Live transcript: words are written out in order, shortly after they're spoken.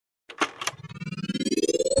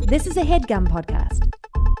This is a HeadGum podcast.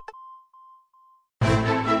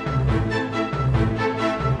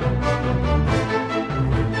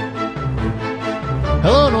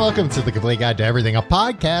 Hello and welcome to The Complete Guide to Everything, a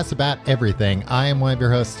podcast about everything. I am one of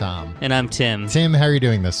your hosts, Tom. And I'm Tim. Tim, how are you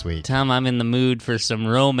doing this week? Tom, I'm in the mood for some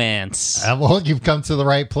romance. Well, you've come to the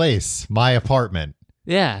right place, my apartment.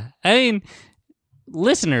 Yeah. I mean,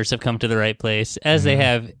 listeners have come to the right place, as they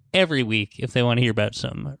have every week if they want to hear about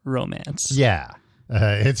some romance. Yeah.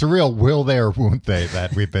 It's a real will they or won't they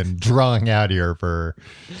that we've been drawing out here for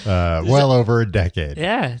well over a decade.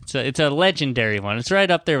 Yeah, it's a legendary one. It's right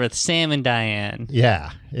up there with Sam and Diane.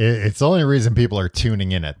 Yeah. It's the only reason people are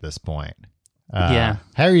tuning in at this point. Yeah.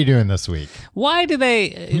 How are you doing this week? Why do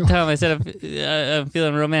they, Tom, I said I'm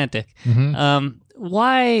feeling romantic.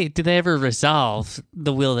 Why do they ever resolve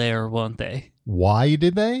the will they or won't they? Why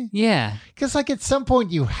did they? Yeah. Because like at some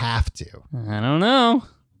point you have to. I don't know.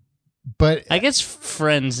 But I guess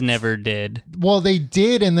Friends never did. Well, they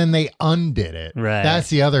did, and then they undid it. Right. That's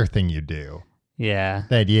the other thing you do. Yeah.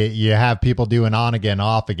 That you have people doing on again,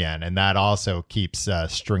 off again, and that also keeps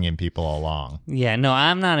stringing people along. Yeah, no,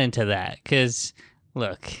 I'm not into that because,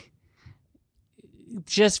 look,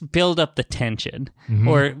 just build up the tension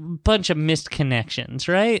or a bunch of missed connections,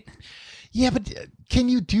 right? Yeah, but can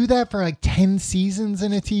you do that for like 10 seasons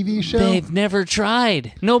in a TV show? They've never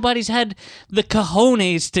tried. Nobody's had the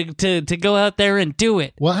cojones to go out there and do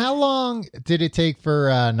it. Well, how long did it take for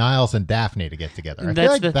Niles and Daphne to get together? I feel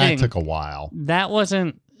like that took a while. That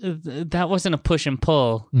wasn't a push and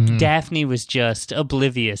pull. Daphne was just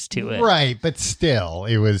oblivious to it. Right, but still,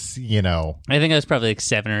 it was, I think it was probably like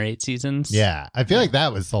 7 or 8 seasons. Yeah, I feel like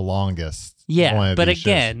that was the longest. Yeah, but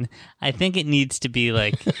again, I think it needs to be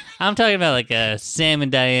like, I'm talking about like a Sam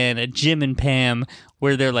and Diane, a Jim and Pam,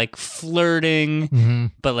 where they're like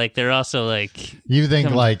flirting, but like they're also like... You think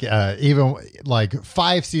even like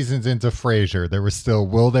 5 seasons into Frasier, there was still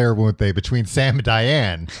will they or won't they between Sam and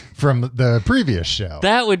Diane from the previous show.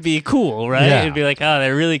 That would be cool, right? Yeah. It'd be like, oh,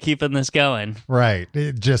 they're really keeping this going. Right.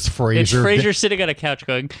 Just Frasier. It's Frasier sitting on a couch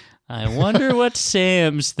going... I wonder what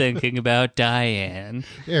Sam's thinking about Diane.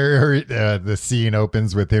 The scene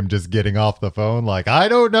opens with him just getting off the phone like, I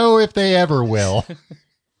don't know if they ever will.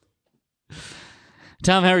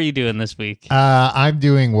 Tom, how are you doing this week? I'm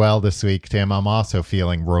doing well this week, Tim. I'm also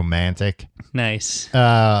feeling romantic. Nice.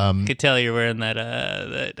 I could tell you're wearing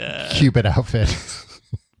that Cupid outfit.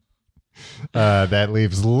 That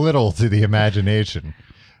leaves little to the imagination.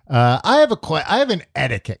 I have an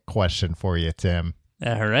etiquette question for you, Tim.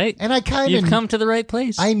 All right. And You've come to the right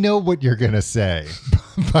place. I know what you're going to say,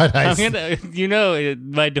 but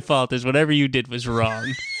my default is whatever you did was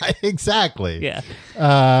wrong. Exactly. Yeah.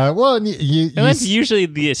 Well, that's usually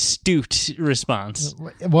the astute response.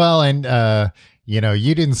 Well, and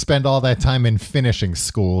you didn't spend all that time in finishing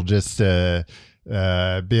school just to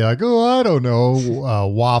be like, oh, I don't know,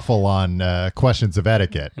 waffle on questions of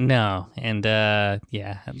etiquette. No. And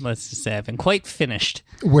let's just say I've been quite finished.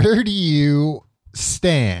 Where do you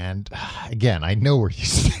stand? Again, I know where you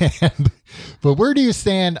stand, but where do you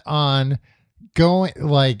stand on going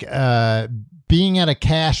being at a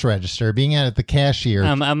cash register, being at the cashier?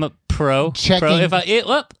 I'm a pro. Checking.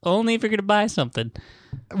 Only if you're going to buy something.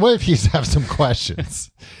 What if you have some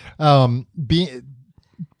questions? Buying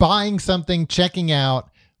something, checking out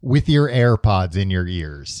with your AirPods in your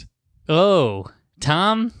ears. Oh,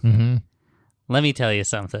 Tom, let me tell you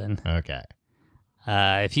something. Okay.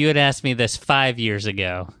 If you had asked me this 5 years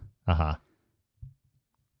ago, I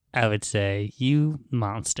would say, you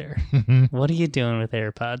monster. What are you doing with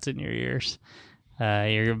AirPods in your ears?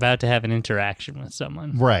 You're about to have an interaction with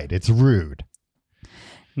someone. Right. It's rude.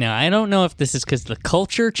 Now, I don't know if this is because the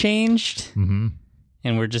culture changed and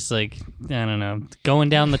we're just like, I don't know, going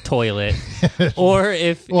down the toilet, or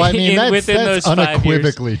if that's those 5 years,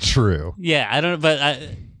 unequivocally true. Yeah, I don't know, but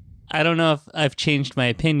I don't know if I've changed my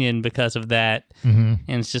opinion because of that. And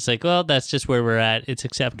it's just like, well, that's just where we're at. It's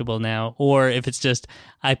acceptable now. Or if it's just,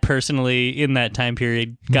 I personally, in that time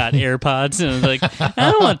period, got AirPods and I was like,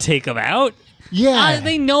 I don't want to take them out. Yeah.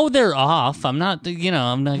 They know they're off. I'm not going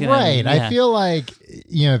to. Right. Yeah. I feel like,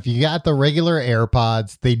 if you got the regular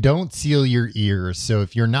AirPods, they don't seal your ears. So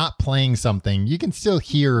if you're not playing something, you can still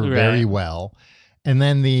hear very well. And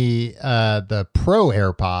then the Pro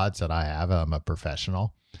AirPods that I have, I'm a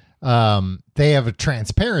professional. They have a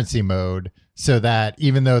transparency mode so that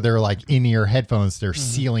even though they're like in-ear headphones, they're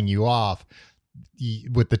sealing you off.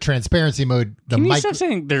 With the transparency mode, Can you stop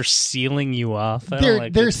saying they're sealing you off?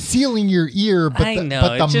 They're sealing your ear, but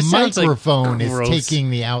the microphone is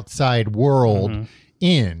taking the outside world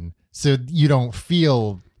in, so you don't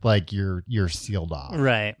feel like you're sealed off.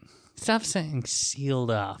 Right. Stop saying sealed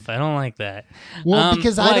off. I don't like that. Well,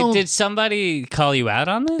 because I don't. Did somebody call you out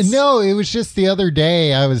on this? No, it was just the other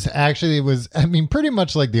day. I mean, pretty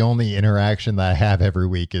much like the only interaction that I have every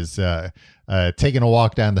week is taking a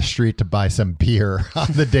walk down the street to buy some beer on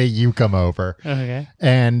the day you come over. Okay.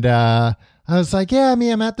 And I was like, yeah,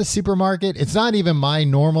 I'm at the supermarket. It's not even my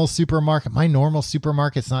normal supermarket. My normal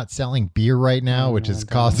supermarket's not selling beer right now, which is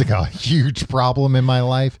causing a huge problem in my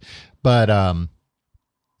life. But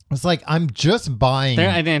it's like, I'm just buying.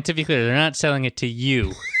 To be clear, they're not selling it to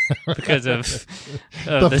you because of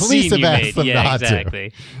the police scene have you asked made. them Yeah, not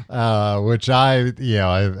exactly. to. Which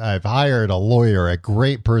I've hired a lawyer at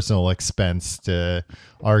great personal expense to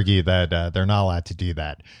argue that they're not allowed to do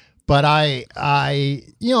that. But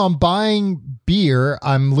I'm buying beer.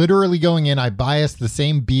 I'm literally going in. I buy us the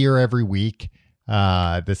same beer every week.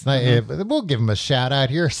 This night, we'll give them a shout out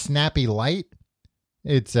here. Snappy Light.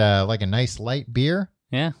 It's like a nice light beer.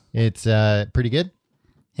 Yeah. It's pretty good.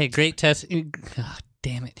 Hey, great test. Oh,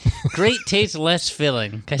 damn it. Great taste, less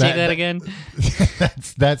filling. Can I say that again?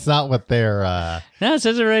 That's not what they're... No, it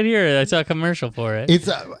says it right here. I saw a commercial for it.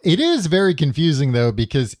 It is very confusing, though,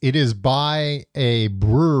 because it is by a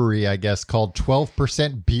brewery, I guess, called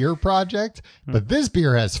 12% Beer Project. But this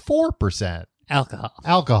beer has 4%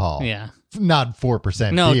 alcohol. Yeah. Not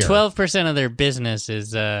 4% No, beer. 12% of their business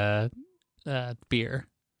is beer.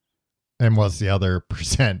 And what's the other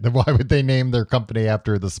percent? Why would they name their company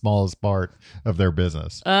after the smallest part of their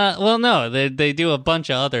business? Well, no, they do a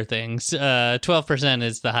bunch of other things. 12%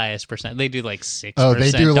 is the highest percent. They do like 6%. Oh,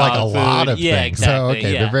 they do like a lot of yeah, things. Exactly. So,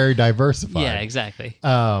 okay, yeah. They're very diversified. Yeah, exactly.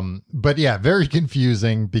 But yeah, very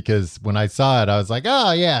confusing because when I saw it, I was like,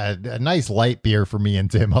 oh yeah, a nice light beer for me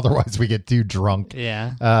and Tim. Otherwise, we get too drunk.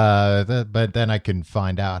 Yeah. But then I couldn't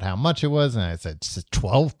find out how much it was, and I said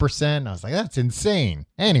 12%. I was like, that's insane.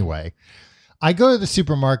 Anyway. I go to the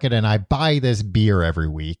supermarket and I buy this beer every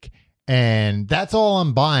week, and that's all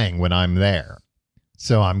I'm buying when I'm there.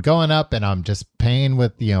 So I'm going up and I'm just paying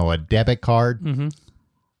with, a debit card. Mm-hmm.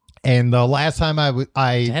 And the last time I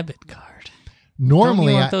debit card. Normally,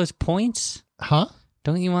 don't you want those points? Huh?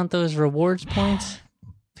 Don't you want those rewards points?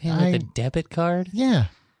 Paying with a debit card? Yeah.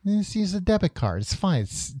 Just use a debit card. It's fine.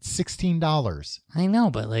 It's $16. I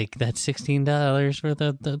know, but like that's $16 for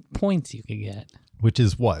the points you could get. Which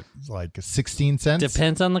is what? Like 16 cents?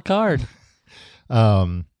 Depends on the card.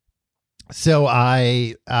 So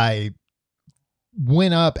I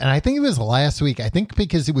went up, and I think it was last week. I think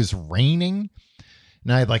because it was raining,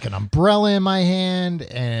 and I had like an umbrella in my hand,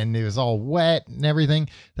 and it was all wet and everything.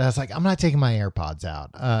 That I was like, I'm not taking my AirPods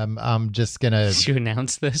out. I'm just gonna. Did you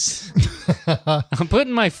announce this? I'm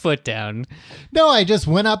putting my foot down. No, I just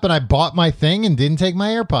went up and I bought my thing and didn't take my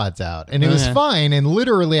AirPods out, and it was fine. And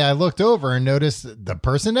literally, I looked over and noticed the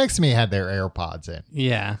person next to me had their AirPods in.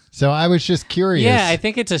 Yeah. So I was just curious. Yeah, I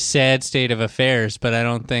think it's a sad state of affairs, but I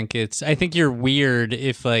don't think it's. I think you're weird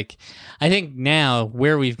if I think now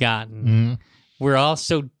where we've gotten. Mm-hmm. We're all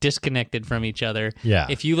so disconnected from each other. Yeah.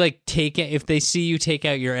 If you if they see you take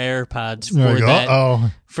out your AirPods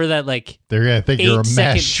for that like they're gonna think you're a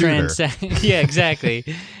mass shooter. Yeah, exactly.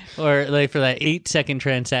 Or like for that 8-second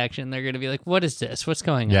transaction, they're gonna be like, "What is this? What's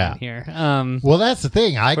going on here?" Well, that's the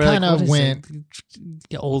thing. I kind of went,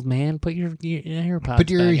 "Old man, put your AirPods. Put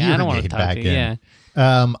your back. I don't want to talk to you." In.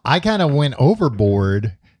 Yeah. I kind of went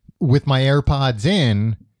overboard with my AirPods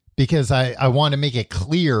in. Because I want to make it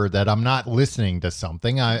clear that I'm not listening to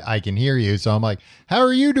something. I can hear you. So I'm like, how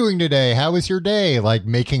are you doing today? How was your day? Like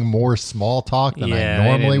making more small talk than I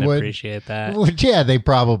normally would. Appreciate that. Which, yeah, they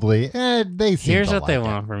probably, they seem Here's to what like they it.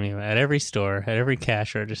 want from you. At every store, at every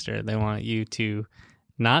cash register, they want you to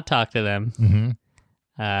not talk to them.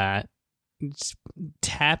 Mm-hmm. Just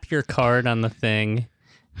tap your card on the thing.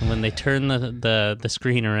 And when they turn the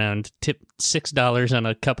screen around, tip $6 on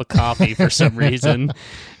a cup of coffee for some reason,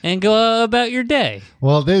 and go about your day.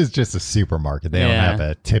 Well, it is just a supermarket. They don't have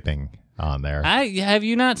a tipping on there. Have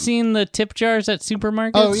you not seen the tip jars at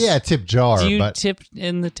supermarkets? Oh yeah, tip jar. Do you tip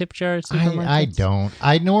in the tip jar at supermarkets? I don't.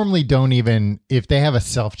 I normally don't even. If they have a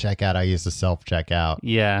self checkout, I use the self checkout.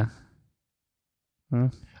 Yeah. Huh?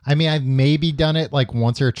 I mean, I've maybe done it like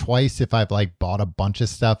once or twice if I've like bought a bunch of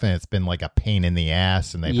stuff and it's been like a pain in the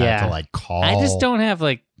ass and they've had to like call. I just don't have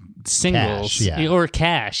like singles or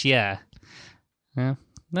cash. Yeah.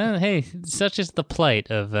 Well, hey, such is the plight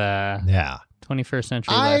of 21st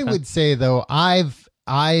century life. I would say though,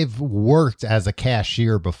 I've worked as a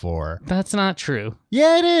cashier before. That's not true.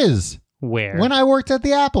 Yeah, it is. Where? When I worked at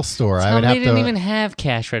the Apple store, Tom, I would have to. They didn't even have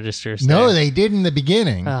cash registers. No, they did in the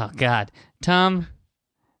beginning. Oh God, Tom.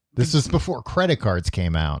 This was before credit cards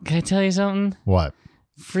came out. Can I tell you something? What?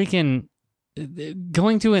 Freaking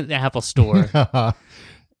going to an Apple store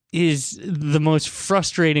is the most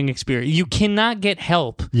frustrating experience. You cannot get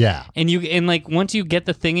help. Yeah. And like once you get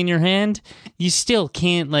the thing in your hand, you still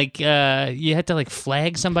can't like you have to like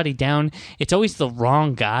flag somebody down. It's always the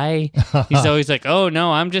wrong guy. He's always like, "Oh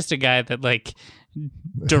no, I'm just a guy that like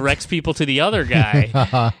directs people to the other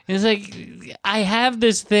guy." It's like, I have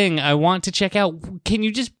this thing I want to check out. Can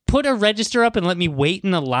you just put a register up and let me wait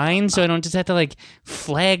in the line so I don't just have to like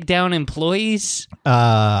flag down employees?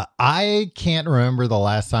 I can't remember the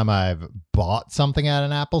last time I've bought something at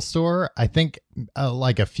an Apple store. I think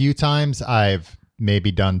like a few times I've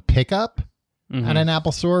maybe done pickup at an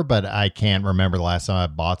Apple store, but I can't remember the last time I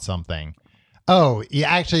bought something. Oh, yeah,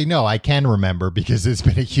 actually, no, I can remember because it's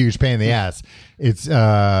been a huge pain in the ass. It's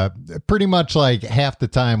pretty much like half the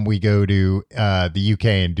time we go to the UK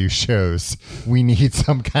and do shows, we need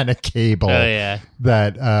some kind of cable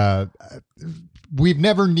that we've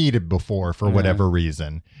never needed before for whatever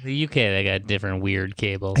reason. The UK, they got different weird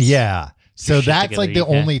cables. Yeah. So that's like the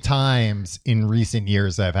only times in recent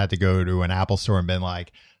years that I've had to go to an Apple store and been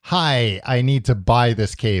like, "Hi, I need to buy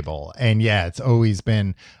this cable." And yeah, it's always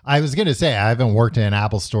been, I was going to say, I haven't worked in an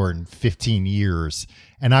Apple store in 15 years.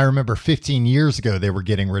 And I remember 15 years ago, they were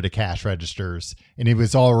getting rid of cash registers and it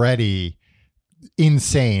was already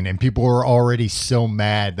insane. And people were already so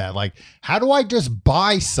mad that like, how do I just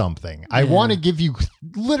buy something? I want to give you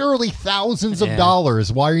literally thousands of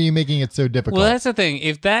dollars. Why are you making it so difficult? Well, that's the thing.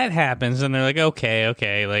 If that happens and they're like,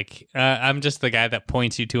 okay, like I'm just the guy that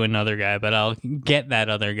points you to another guy, but I'll get that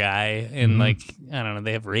other guy. And like, I don't know,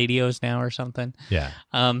 they have radios now or something. Yeah.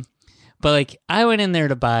 But like I went in there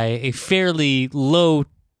to buy a fairly low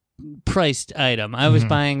priced item. I was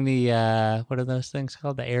buying the what are those things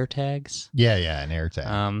called? The AirTags? Yeah, an AirTag.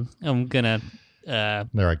 I'm gonna they're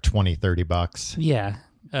like $20-$30. Yeah.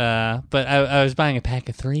 But I was buying a pack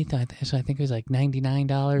of 3, so I think it was like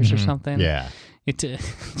 $99 or something. Yeah. It's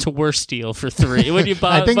a worse deal for 3. When you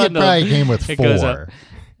buy, I think it probably came with 4.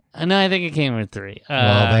 No, I think it came with 3.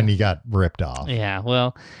 Well, then you got ripped off. Yeah,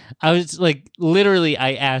 well, I was like, literally,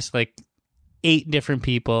 I asked like 8 different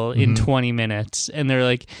people in 20 minutes, and they're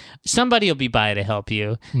like, somebody will be by to help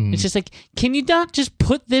you. It's just like, can you not just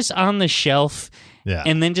put this on the shelf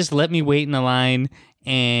and then just let me wait in the line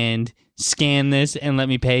and scan this and let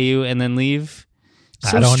me pay you and then leave?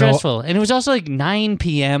 So stressful. And it was also like 9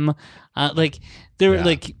 p.m. Like there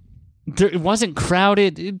it wasn't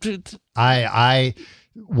crowded.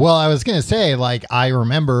 Well, I was gonna say, like, I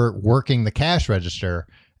remember working the cash register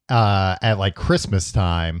at like Christmas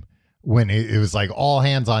time when it was like all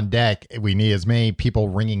hands on deck. We need as many people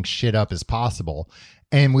ringing shit up as possible.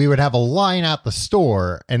 And we would have a line out the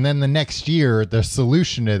store. And then the next year, the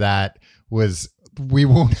solution to that was we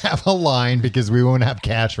won't have a line because we won't have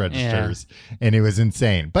cash registers. Yeah. And it was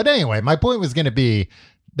insane. But anyway, my point was going to be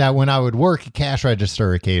that when I would work a cash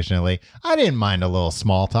register occasionally, I didn't mind a little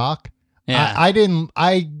small talk. Yeah. In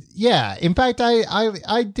fact,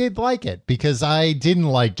 I did like it because I didn't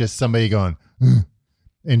like just somebody going,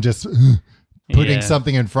 and just putting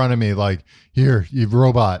something in front of me like, "Here, you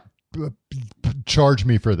robot, charge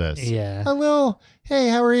me for this." Yeah. A little, "Hey,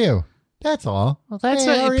 how are you?" That's all. Well, that's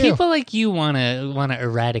what people like you want to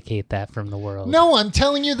eradicate that from the world. No, I'm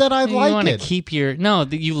telling you that I like it. You want to keep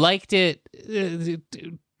you liked it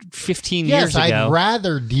 15 years ago. Yes, I'd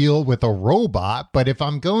rather deal with a robot, but if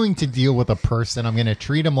I'm going to deal with a person, I'm going to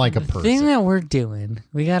treat him like a person. The thing that we're doing,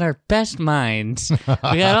 we got our best minds.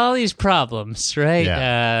 We got all these problems, right?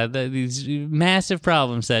 Yeah. These massive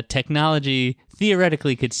problems that technology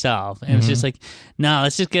theoretically could solve. And it's just like, no,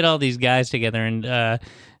 let's just get all these guys together and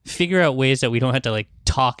figure out ways that we don't have to like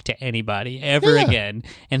talk to anybody ever again,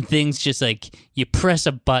 and things just like you press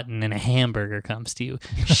a button and a hamburger comes to you.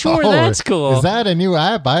 Sure, that's cool. Is that a new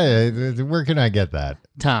app? Where can I get that,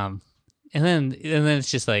 Tom? And then it's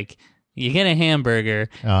just like you get a hamburger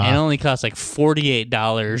and it only costs like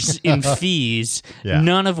 $48 in fees,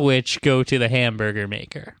 none of which go to the hamburger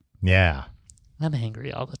maker. Yeah. I'm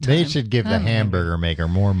angry all the time. They should give the hamburger maker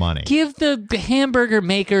more money. Give the hamburger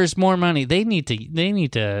makers more money. They need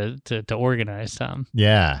to organize some.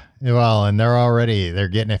 Yeah. Well, and they're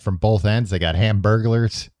getting it from both ends. They got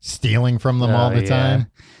hamburglers stealing from them all the time.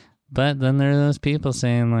 But then there are those people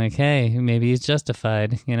saying like, "Hey, maybe he's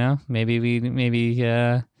justified, you know? Maybe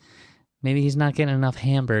he's not getting enough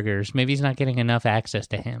hamburgers. Maybe he's not getting enough access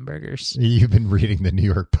to hamburgers." You've been reading the New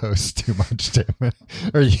York Post too much, Tim.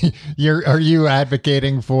 Are you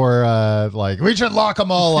advocating for like we should lock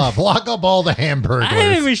them all up, lock up all the hamburgers?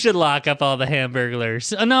 I think we should lock up all the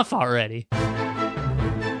hamburglers. Enough already.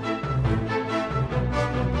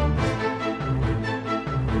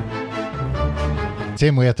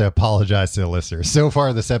 Tim, we have to apologize to the listeners. So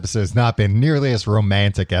far, this episode has not been nearly as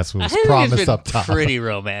romantic as was promised up top. Pretty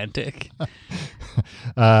romantic.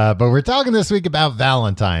 But we're talking this week about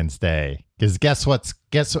Valentine's Day. Because guess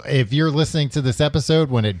if you're listening to this episode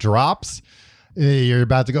when it drops, you're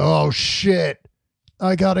about to go, oh shit,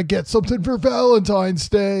 I gotta get something for Valentine's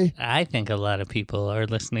Day. I think a lot of people are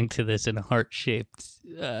listening to this in a heart-shaped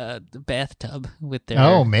bathtub with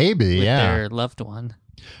their their loved one.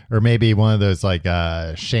 Or maybe one of those like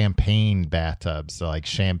champagne bathtubs, so like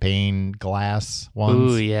champagne glass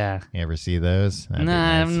ones. Ooh, yeah. You ever see those? Nah,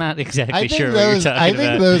 nice. I'm not exactly sure what you're talking about. I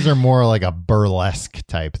think those are more like a burlesque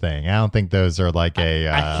type thing. I don't think those are like a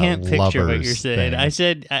I can't picture what you're saying. I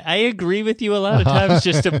said, I agree with you a lot of times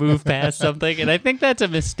just to move past something, and I think that's a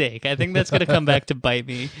mistake. I think that's going to come back to bite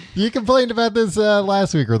me. You complained about this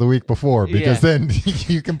last week or the week before, because then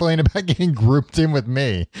you complained about getting grouped in with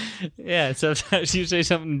me. Yeah, sometimes you say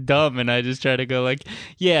something dumb and I just try to go like,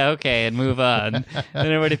 yeah, okay, and move on. And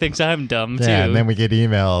everybody thinks I'm dumb too. Yeah, and then we get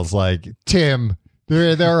emails like, Tim,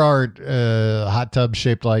 there are hot tubs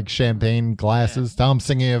shaped like champagne glasses. Yeah. Tom's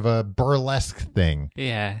thinking of a burlesque thing.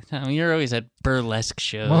 Yeah, Tom, you're always at burlesque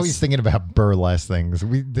shows. I'm always thinking about burlesque things.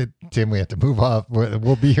 Tim, we have to move off.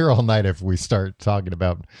 We'll be here all night if we start talking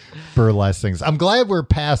about burlesque things. I'm glad we're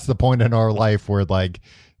past the point in our life where like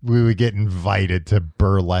we would get invited to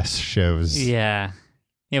burlesque shows. Yeah.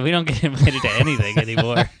 Yeah, we don't get invited to anything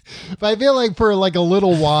anymore. But I feel like for like a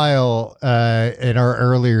little while in our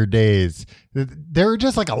earlier days, there were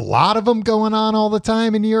just like a lot of them going on all the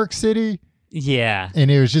time in New York City. Yeah. And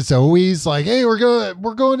it was just always like, hey, we're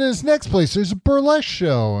going to this next place. There's a burlesque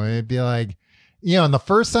show. And it'd be like, and the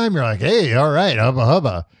first time you're like, hey, all right, hubba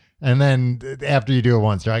hubba. And then after you do it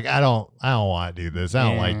once, you're like, I don't want to do this. I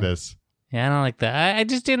don't like this. Yeah, I don't like that. I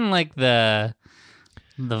just didn't like the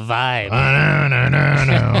vibe.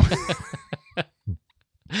 No.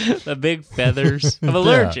 The big feathers. I'm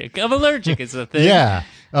allergic. Yeah. I'm allergic is the thing. Yeah.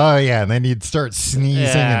 Oh, yeah. And then you'd start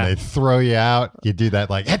sneezing and they'd throw you out. You do that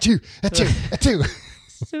like, achoo, achoo, achoo.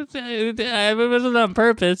 It wasn't on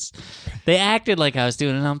purpose. They acted like I was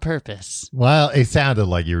doing it on purpose. Well, it sounded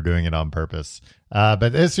like you were doing it on purpose. But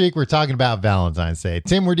this week we're talking about Valentine's Day.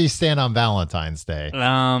 Tim, where do you stand on Valentine's Day?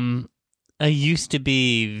 I used to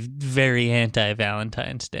be very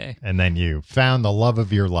anti-Valentine's Day. And then you found the love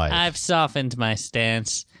of your life. I've softened my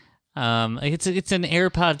stance. It's an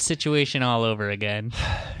AirPod situation all over again.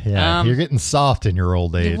 Yeah, you're getting soft in your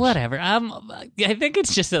old age. Whatever. I think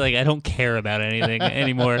it's just that like I don't care about anything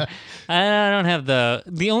anymore. I don't have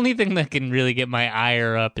the only thing that can really get my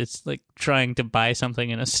ire up is like trying to buy something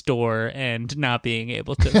in a store and not being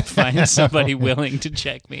able to find somebody willing to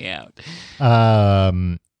check me out.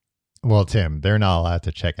 Well, Tim, they're not allowed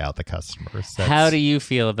to check out the customers. How do you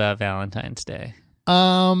feel about Valentine's Day?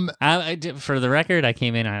 For the record, I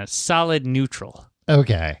came in on a solid neutral.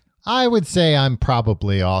 Okay. I would say I'm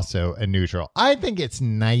probably also a neutral. I think it's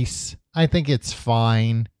nice. I think it's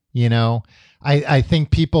fine. I think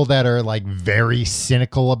people that are like very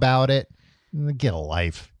cynical about it, get a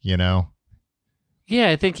life, Yeah,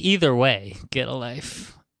 I think either way, get a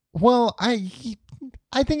life. Well, I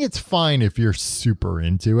think it's fine if you're super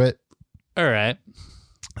into it. All right.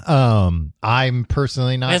 I'm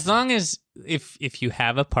personally not. As long as if you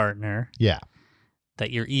have a partner,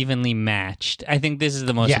 that you're evenly matched. I think this is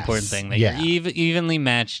the most important thing, that you're evenly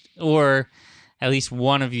matched, or at least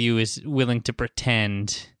one of you is willing to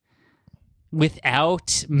pretend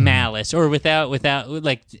without malice, or without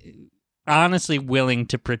like honestly willing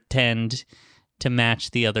to pretend to match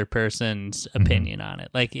the other person's opinion on it.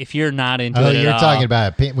 Like if you're not into it at you're all, talking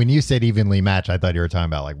about when you said evenly matched, I thought you were talking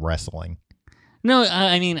about like wrestling. No,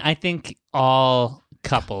 I mean, I think all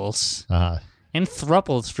couples and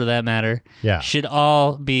thruples for that matter should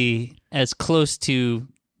all be as close to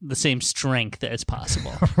the same strength as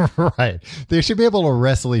possible. Right. They should be able to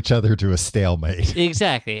wrestle each other to a stalemate.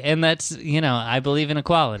 Exactly. And that's, I believe in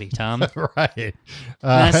equality, Tom. Right.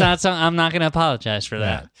 That's not something, I'm not going to apologize for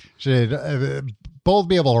that. Should both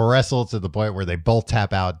be able to wrestle to the point where they both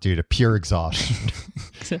tap out due to pure exhaustion.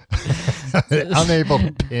 Unable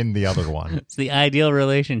to pin the other one. It's the ideal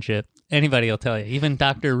relationship. Anybody will tell you, even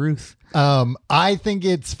Dr. Ruth. I think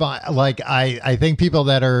it's fine. Like, I think people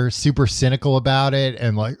that are super cynical about it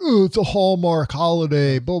and like, oh, it's a Hallmark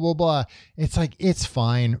holiday, blah, blah, blah. It's like, it's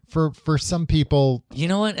fine for some people. You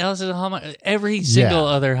know what else is a Hallmark? Every single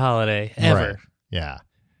other holiday ever. Right. Yeah.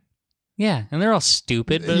 Yeah, and they're all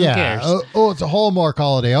stupid, but who cares? Oh, it's a Hallmark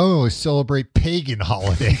holiday. I always celebrate pagan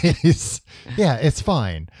holidays. Yeah, it's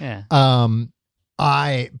fine. Yeah.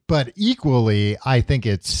 But equally, I think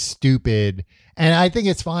it's stupid. And I think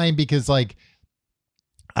it's fine because, like,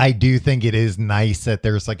 I do think it is nice that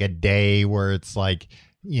there's like a day where it's like,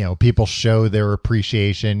 you know, people show their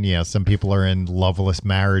appreciation. You know, some people are in loveless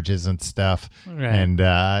marriages and stuff. Right. And,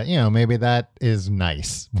 you know, maybe that is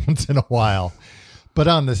nice once in a while. But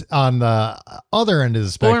on the other end of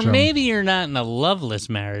the spectrum, or maybe you're not in a loveless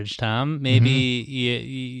marriage, Tom.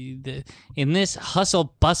 Maybe in this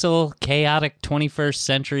hustle bustle, chaotic 21st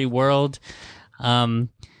century world,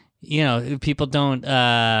 you know, people don't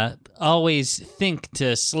always think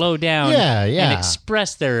to slow down and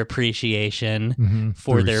express their appreciation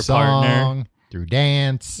for through their song, partner. Through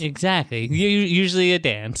dance. Exactly. Usually a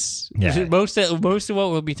dance. Yeah. Most of what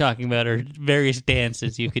we'll be talking about are various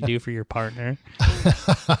dances you could do for your partner.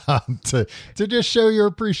 to just show your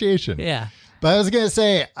appreciation. Yeah. But I was going to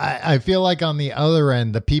say, I feel like on the other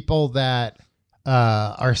end, the people that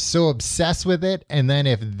are so obsessed with it, and then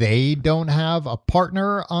if they don't have a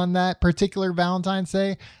partner on that particular Valentine's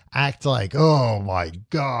Day, act like, oh my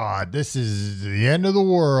God, this is the end of the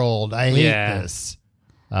world. I hate this.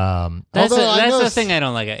 That's the thing I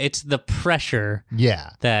don't like. It's the pressure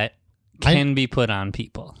that can be put on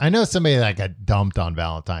people. I know somebody that got dumped on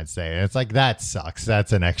Valentine's Day, and it's like, that sucks.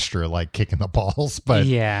 That's an extra, like, kick in the balls. But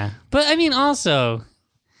yeah. But I mean, also,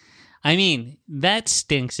 that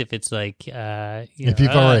stinks if it's like, if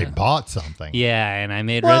you've already bought something. Yeah, and I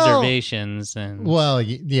made reservations.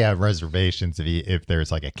 Reservations if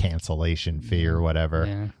there's like a cancellation fee or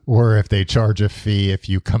whatever. Or if they charge a fee if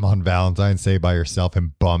you come on Valentine's Day by yourself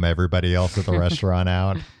and bum everybody else at the restaurant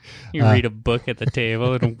out. You read a book at the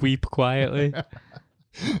table and weep quietly.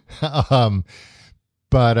 But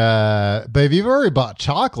if you've already bought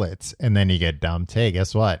chocolates and then you get dumped, hey,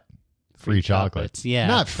 guess what? Free chocolates. Yeah.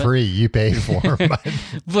 Not free, you pay for them.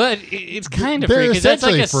 But it's kind of free because that's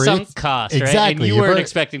like a sunk cost, right? Exactly. And you weren't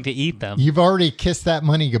expecting to eat them. You've already kissed that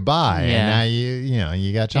money goodbye, and now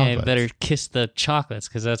you got chocolates. Yeah, you better kiss the chocolates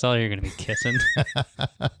because that's all you're going to be kissing.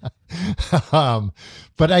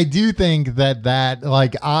 But I do think that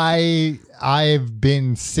like I've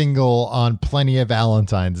been single on plenty of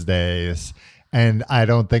Valentine's Days. And I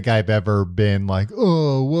don't think I've ever been like,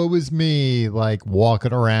 oh, what was me? Like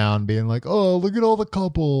walking around being like, oh, look at all the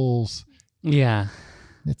couples. Yeah.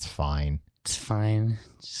 It's fine. It's fine.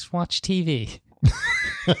 Just watch TV.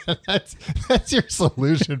 That's your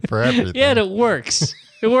solution for everything. Yeah, it works.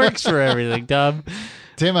 It works for everything, Dub.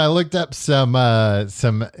 Tim, I looked up some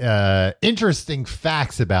interesting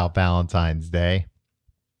facts about Valentine's Day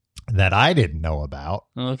that I didn't know about.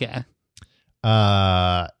 Okay.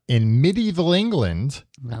 In medieval England.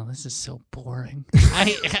 No, this is so boring.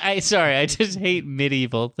 I just hate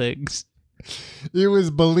medieval things. It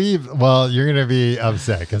was believed. Well, you're going to be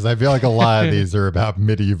upset because I feel like a lot of these are about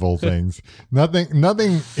medieval things.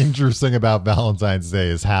 Nothing interesting about Valentine's Day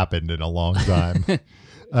has happened in a long time.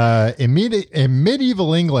 In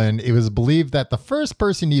medieval England, it was believed that the first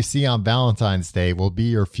person you see on Valentine's Day will be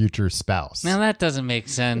your future spouse. Now that doesn't make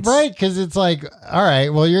sense. Right? Because it's like, all right,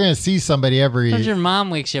 well, you're going to see somebody every... Sometimes your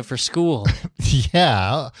mom wakes you up for school.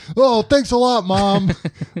 Yeah. Oh, thanks a lot, Mom.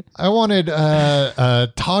 I wanted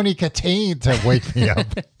Tawny Katane to wake me up.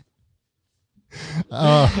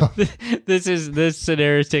 This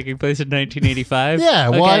scenario is taking place in 1985. Yeah,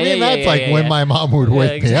 well, okay, that's when my mom would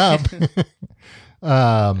wake me up.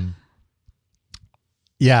 I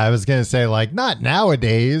was gonna say like not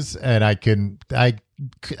nowadays, and I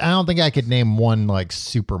don't think I could name one like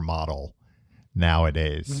supermodel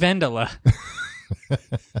nowadays. Vendela.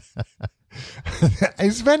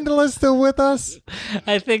 Is Vendela still with us?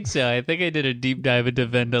 I think so. I think I did a deep dive into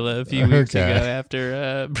Vendela a few weeks ago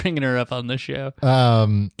after bringing her up on the show.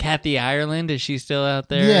 Kathy Ireland, is she still out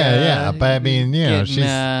there? Yeah. But I mean, she's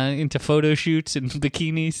into photo shoots and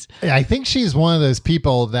bikinis. I think she's one of those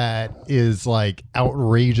people that is like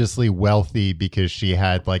outrageously wealthy because she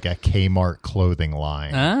had like a Kmart clothing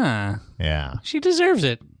line. Yeah. She deserves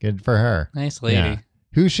it. Good for her. Nice lady. Yeah.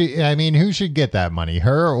 Who should get that money?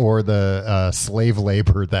 Her or the slave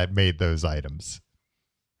labor that made those items?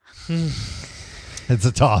 It's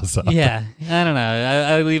a toss-up. Yeah, I don't know.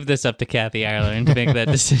 I leave this up to Kathy Ireland to make that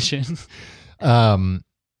decision.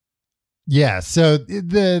 Yeah. So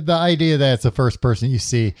the idea that it's the first person you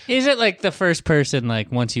see, is it like the first person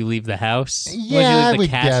like once you leave the house? Yeah, I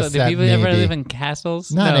would guess Did people ever live in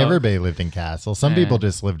castles? Not everybody lived in castles. Some people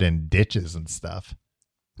just lived in ditches and stuff.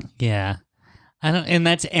 Yeah. And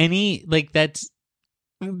that's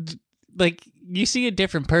like you see a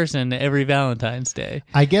different person every Valentine's Day.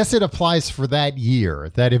 I guess it applies for that year,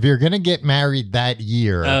 that if you're going to get married that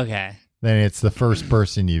year, okay, then it's the first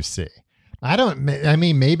person you see.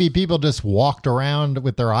 Maybe people just walked around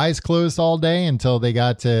with their eyes closed all day until they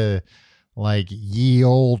got to like ye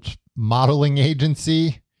old modeling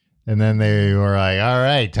agency And then they were like, all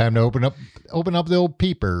right, time to open up the old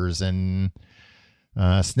peepers and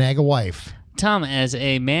snag a wife. Tom, as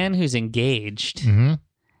a man who's engaged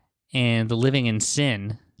and living in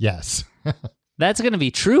sin, yes, that's going to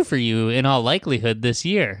be true for you in all likelihood this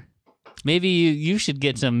year. Maybe you should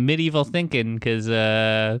get some medieval thinking because,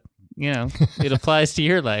 it applies to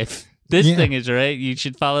your life. This thing is right. You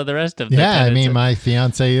should follow the rest of them. Yeah, I mean, my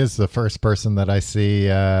fiance is the first person that I see,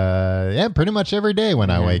 pretty much every day when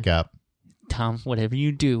I wake up. Tom, whatever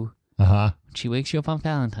you do, when she wakes you up on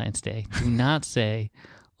Valentine's Day, do not say,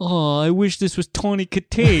 "Oh, I wish this was Tawny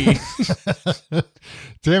Katay."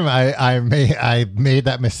 Tim, I made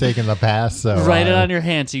that mistake in the past. So write it on your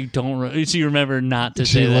hand so you remember not to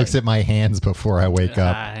say that. She looks at my hands before I wake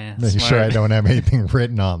up, making sure I don't have anything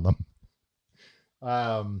written on them.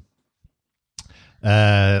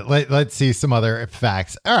 Let's see some other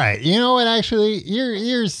facts. All right, you know what? Actually,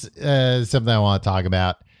 here's something I want to talk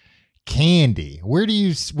about. Candy. Where do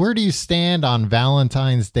you stand on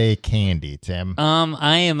Valentine's Day candy, Tim?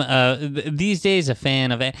 I am these days a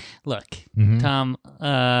fan of it. Look, Tom,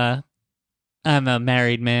 I'm a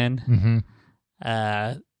married man.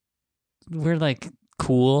 We're like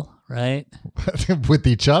cool, right? With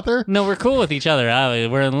each other? No, we're cool with each other.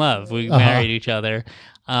 We're in love. We married each other.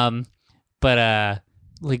 But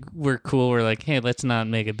like we're cool. We're like, hey, let's not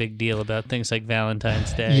make a big deal about things like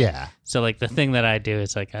Valentine's Day. Yeah. So like the thing that I do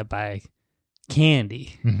is like I buy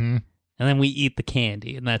candy, and then we eat the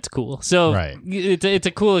candy, and that's cool. So it's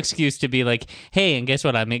a cool excuse to be like, hey, and guess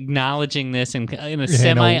what? I'm acknowledging this in a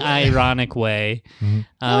semi-ironic way.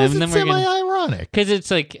 Why is it semi-ironic? Because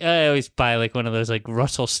it's like I always buy like one of those like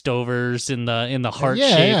Russell Stovers in the heart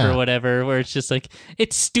shape or whatever, where it's just like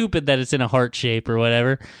it's stupid that it's in a heart shape or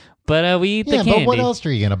whatever. But we eat the candy. Yeah, but what else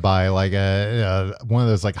are you going to buy? Like one of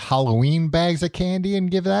those like Halloween bags of candy and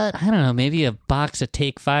give that? I don't know. Maybe a box of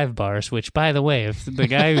Take 5 bars, which, by the way, if the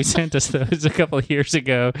guy who sent us those a couple of years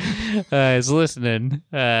ago is listening,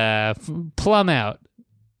 plum out.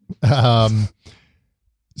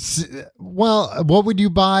 Well, what would you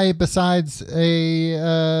buy besides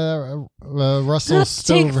a Russell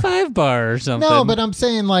Stover? Take 5 bar or something. No, but I'm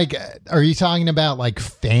saying, like, are you talking about like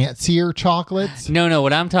fancier chocolates? No.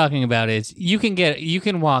 What I'm talking about is you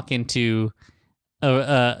can walk into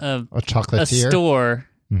a chocolatier? A store,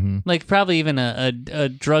 like probably even a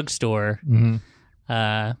drugstore, and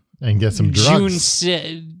get some drugs.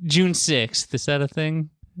 June 6th. Is that a thing?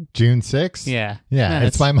 June 6th? Yeah. Yeah,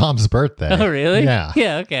 it's my mom's birthday. Oh, really? Yeah.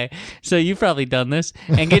 Yeah, okay. So you've probably done this.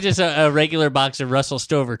 And get just a regular box of Russell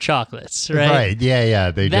Stover chocolates, right? Right, yeah.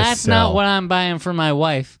 That's not what I'm buying for my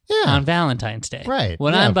wife on Valentine's Day. Right.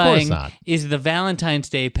 What I'm buying is the Valentine's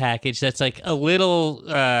Day package that's like a little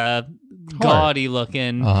gaudy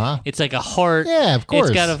looking. It's like a heart. Yeah, of course.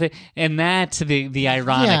 It's got and that's the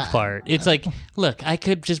ironic part. It's like, look, I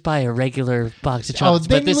could just buy a regular box of chocolates,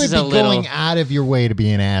 but this is a little going out of your way to be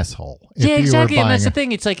an asshole. Yeah, exactly. And that's the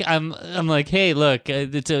thing. It's like I'm like, hey, look,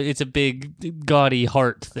 it's a big gaudy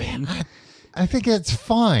heart thing. I think it's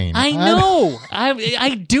fine. I know.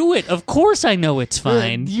 I do it. Of course I know it's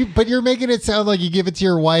fine. But you're making it sound like you give it to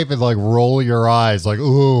your wife and like roll your eyes like,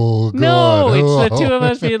 oh, God. No, it's the two of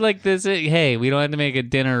us being like this. Hey, we don't have to make a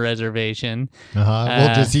dinner reservation. We'll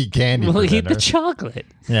just eat candy We'll for eat dinner. the chocolate.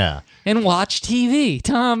 Yeah. And watch TV.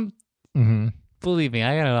 Tom, believe me,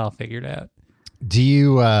 I got it all figured out. Do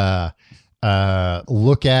you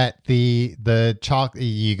look at the chocolate?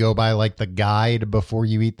 You go by like the guide before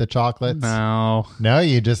you eat the chocolates? No,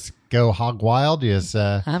 you just go hog wild. You just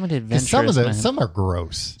I'm an adventurous man. Some are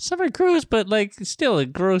gross. Some are gross, but like still a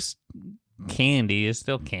gross candy is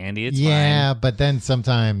still candy. It's fine. But then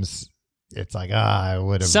sometimes it's like I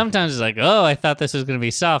would have. Sometimes it's like, oh, I thought this was going to be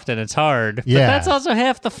soft and it's hard. But that's also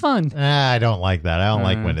half the fun. I don't like that. I don't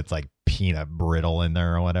like when it's like peanut brittle in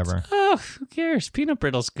there or whatever. Oh, who cares? Peanut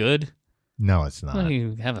brittle's good. No, it's not. Well,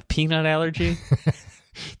 you have a peanut allergy?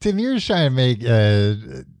 Tim, you're just trying to make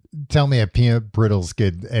tell me a peanut brittle's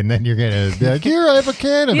good, and then you're gonna be like, here, I have a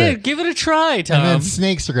can of it. Yeah, give it a try, Tom. And then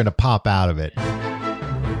snakes are gonna pop out of it.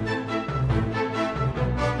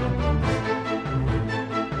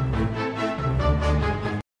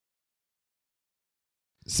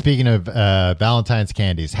 Speaking of Valentine's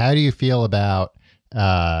candies, how do you feel about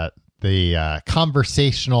the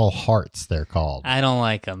conversational hearts, they're called? I don't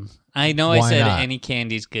like them. I know. Why I said not? Any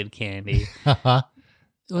candy's good candy.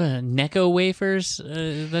 Necco wafers?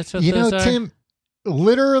 That's what those are? Tim,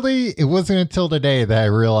 literally, it wasn't until today that I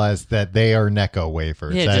realized that they are Necco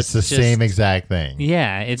wafers. Yeah, that's the same exact thing.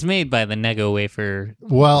 Yeah, it's made by the Necco wafer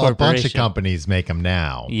a bunch of companies make them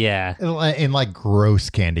now. Yeah. In like gross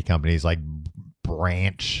candy companies like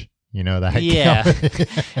Branch You know that? Yeah.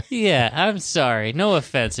 Yeah, I'm sorry. No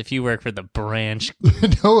offense if you work for the branch.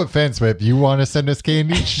 No offense, but if you want to send us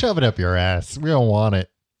candy, shove it up your ass. We don't want it.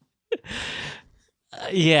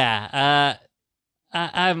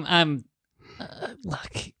 I'm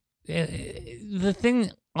look, the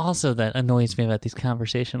thing also that annoys me about these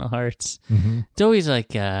conversational hearts, it's always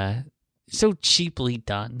like so cheaply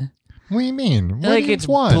done. What do you mean? Like it's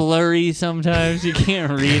blurry sometimes. You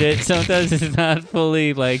can't read it. Sometimes it's not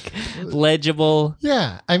fully like legible.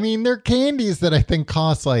 Yeah. I mean, they're candies that I think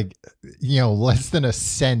cost like, less than a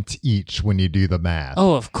cent each when you do the math.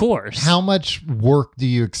 Oh, of course. How much work do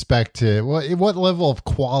you expect to, what level of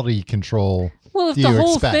quality control Well, if the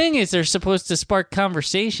whole thing is they're supposed to spark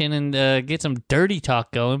conversation and get some dirty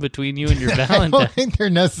talk going between you and your Valentine. I don't think they're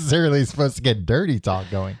necessarily supposed to get dirty talk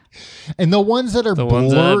going. And the ones that are the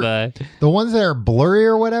ones that are blurry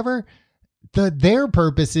or whatever, their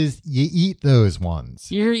purpose is you eat those ones.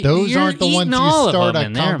 Those aren't the ones you start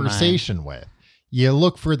a conversation with. You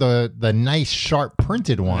look for the nice, sharp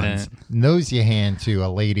printed ones. And those you hand to a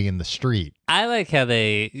lady in the street. I like how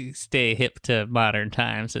they stay hip to modern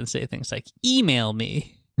times and say things like, email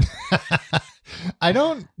me.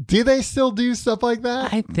 Do they still do stuff like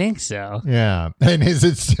that? I think so. Yeah. And is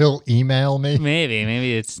it still email me?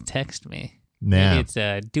 Maybe it's text me. Yeah. Maybe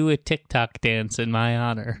it's do a TikTok dance in my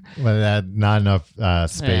honor. Well, not enough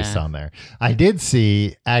space on there. I did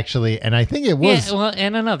see, actually, and I think it was... Yeah, well,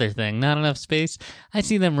 and another thing, not enough space. I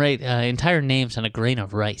see them write entire names on a grain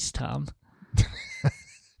of rice, Tom.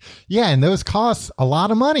 Yeah, and those cost a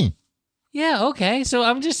lot of money. Yeah, okay. So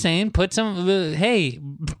I'm just saying, put some... hey,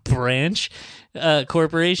 branch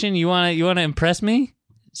corporation, you want to impress me?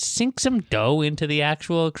 Sink some dough into the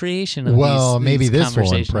actual creation of maybe these this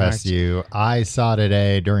will impress arts. you. I saw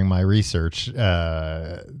today during my research,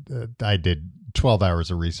 I did 12 hours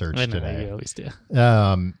of research today. You always do.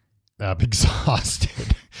 I'm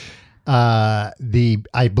exhausted. I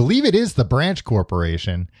believe it is the Branch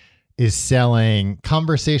Corporation is selling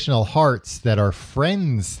conversational hearts that are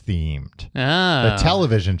Friends themed. The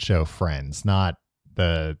television show Friends, not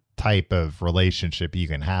the type of relationship you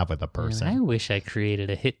can have with a person. Man, I wish I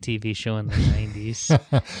created a hit TV show in the 90s.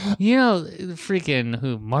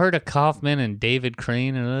 Freaking Marta Kaufman and David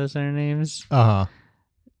Crane, and those are their names? Uh-huh.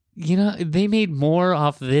 They made more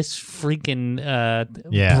off this freaking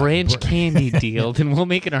branch candy deal than we'll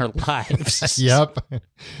make in our lives. Yep.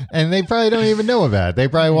 And they probably don't even know about it. They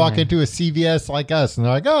probably walk into a CVS like us and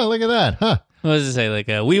they're like, oh, look at that. Huh. What does it say? Like,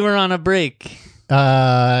 we were on a break.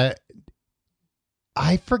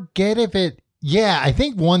 I forget if it... Yeah, I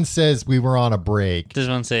think one says we were on a break. Does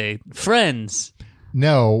one say Friends?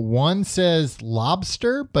 No, one says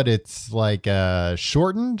lobster, but it's like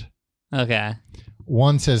shortened. Okay.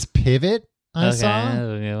 One says pivot, I saw. That's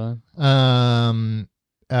a good one.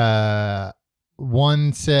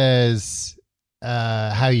 One says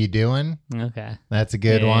how you doing? Okay. That's a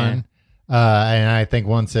good one. And I think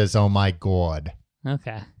one says, oh my God.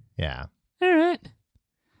 Okay. Yeah. All right.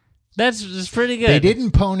 That's pretty good. They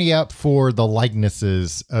didn't pony up for the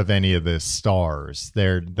likenesses of any of the stars.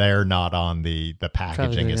 They're not on the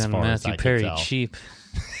packaging as far as I can tell. Cheap.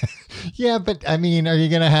 Yeah, but I mean, are you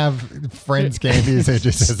going to have Friends candies that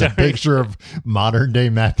just has a picture of modern day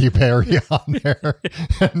Matthew Perry on there?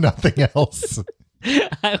 Nothing else.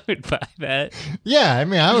 I would buy that. Yeah, I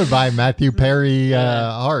mean, I would buy Matthew Perry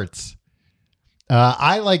hearts.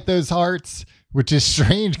 I like those hearts, which is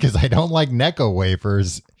strange because I don't like Necco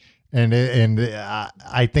wafers. And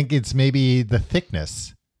I think it's maybe the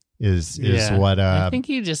thickness is what. I think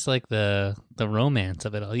you just like the romance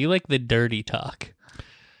of it all. You like the dirty talk.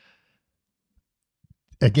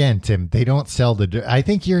 Again, Tim, they don't sell I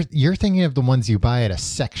think you're thinking of the ones you buy at a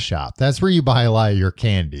sex shop. That's where you buy a lot of your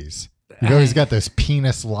candies. You've always got those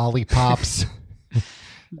penis lollipops,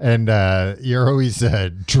 and you're always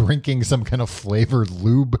drinking some kind of flavored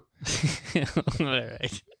lube. All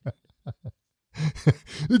right.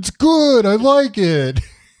 It's good. I like it.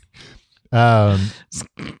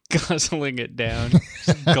 Guzzling it down,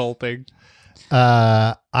 gulping.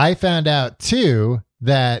 I found out too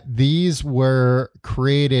that these were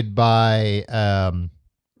created by a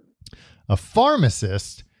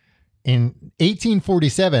pharmacist in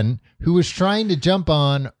 1847 who was trying to jump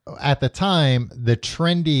on, at the time, the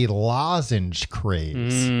trendy lozenge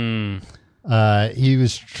craze. He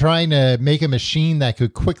was trying to make a machine that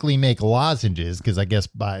could quickly make lozenges, because I guess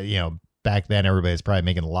back then everybody's probably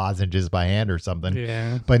making lozenges by hand or something.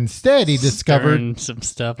 Yeah. But instead he discovered some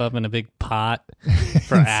stuff up in a big pot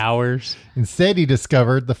for hours. Instead he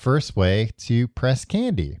discovered the first way to press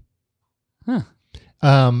candy. Huh.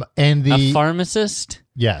 And a pharmacist?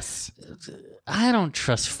 Yes. I don't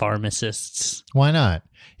trust pharmacists. Why not?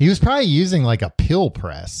 He was probably using like a pill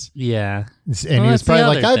press. Yeah. And he was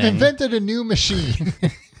probably like, I've invented a new machine.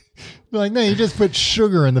 Like, no, you just put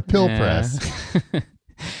sugar in the pill press.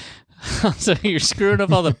 So you're screwing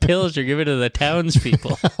up all the pills you're giving to the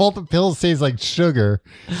townspeople. All the pills taste like sugar,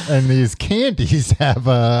 and these candies have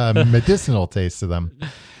a medicinal taste to them.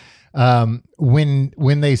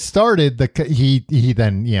 When they started, he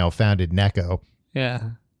then founded Necco. Yeah.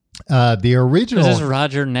 The original is this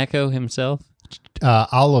Roger Necco himself?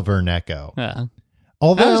 Oliver Necco. Yeah.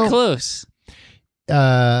 Although I was close.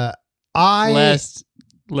 Last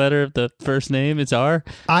letter of the first name, it's R.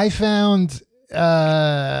 I found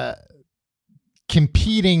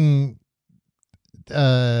competing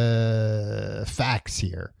facts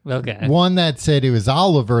here. Okay. One that said it was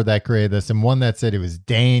Oliver that created this, and one that said it was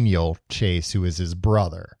Daniel Chase, who was his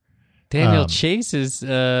brother. Daniel Chase is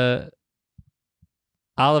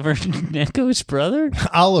Oliver Necco's brother?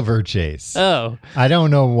 Oliver Chase. Oh. I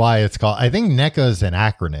don't know why it's called. I think Necco is an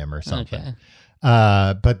acronym or something. Okay.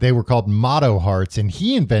 But they were called motto hearts, and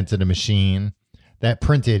he invented a machine that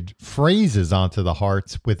printed phrases onto the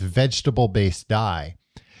hearts with vegetable-based dye.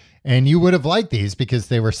 And you would have liked these because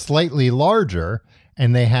they were slightly larger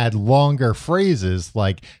and they had longer phrases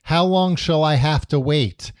like, how long shall I have to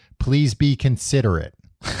wait? Please be considerate.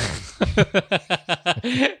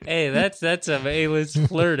 Hey, that's some A-list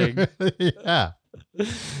flirting. Yeah.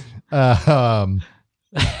 And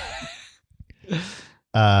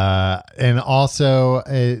also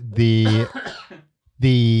the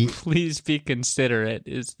please be considerate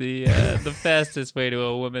is the fastest way to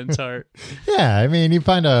a woman's heart. Yeah, I mean, you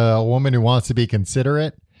find a woman who wants to be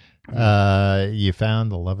considerate, you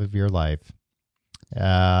found the love of your life.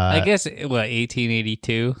 I guess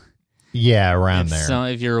 1882. Yeah, around there. So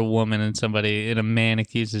if you're a woman and a man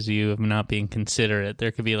accuses you of not being considerate,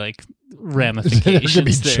 there could be like ramifications. There could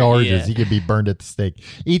be charges. Yeah. He could be burned at the stake.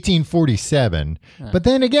 1847. But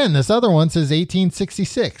then again, this other one says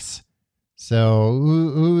 1866. So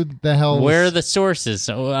who the hell? Where are the sources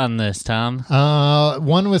on this, Tom?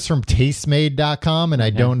 One was from tastemade.com, and I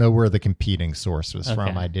don't know where the competing source was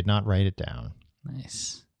from. I did not write it down.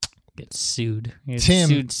 Nice. Get sued. Tim,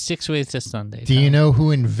 sued 6 ways to Sunday. Do you know who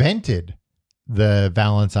invented the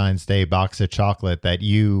Valentine's Day box of chocolate that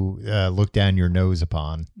you look down your nose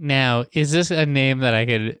upon? Now, is this a name that I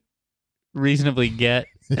could reasonably get?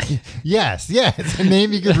 Yes, it's a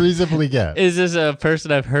name you could reasonably get. Is this a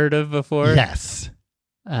person I've heard of before? Yes.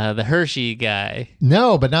 The Hershey guy.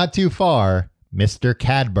 No, but not too far. Mr.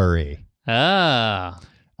 Cadbury. Ah.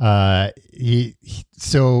 He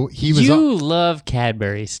was. You love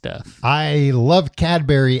Cadbury stuff. I love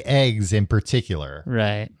Cadbury eggs in particular.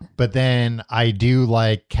 Right. But then I do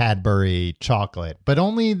like Cadbury chocolate, but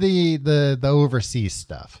only the overseas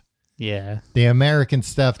stuff. Yeah. The American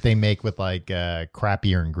stuff they make with like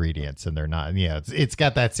crappier ingredients, and they're not. Yeah, it's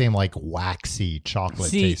got that same like waxy chocolate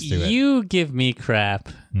taste to it. You give me crap.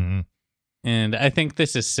 Mm-hmm. And I think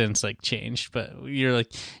this has since like changed, but you're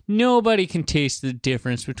like, nobody can taste the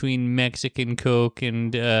difference between Mexican Coke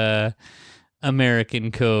and American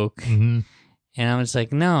Coke. Mm-hmm. And I was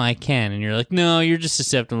like, no, I can. And you're like, no, you're just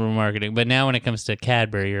susceptible to marketing. But now when it comes to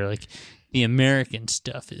Cadbury, you're like, the American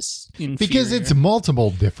stuff is inferior. Because it's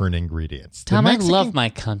multiple different ingredients. Tom, I love my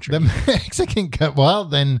country. The Mexican Coke, well,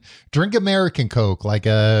 then drink American Coke like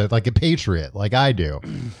a patriot, like I do.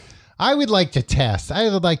 I would like to test. I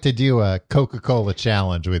would like to do a Coca-Cola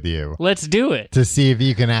challenge with you. Let's do it. To see if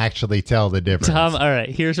you can actually tell the difference. Tom, all right,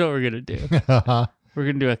 here's what we're going to do. We're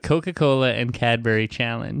going to do a Coca-Cola and Cadbury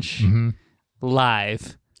challenge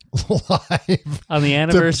live. On the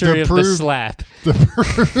anniversary of the slap. To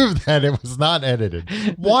prove that it was not edited.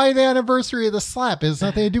 Why the anniversary of the slap? It has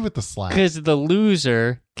nothing to do with the slap. Because the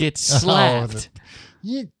loser gets slapped.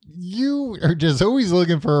 You are just always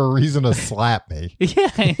looking for a reason to slap me.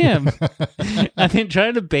 Yeah, I am. I've been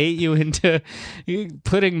trying to bait you into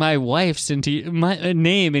putting my wife's into my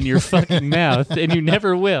name in your fucking mouth, and you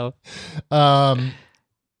never will.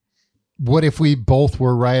 What if we both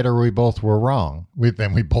were right or we both were wrong?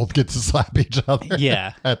 Then we both get to slap each other.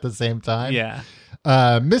 Yeah. At the same time. Yeah.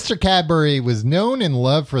 Mr. Cadbury was known and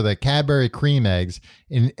loved for the Cadbury cream eggs,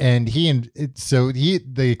 the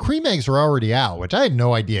cream eggs were already out, which I had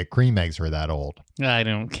no idea cream eggs were that old. I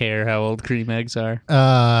don't care how old cream eggs are.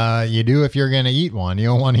 You do if you're going to eat one. You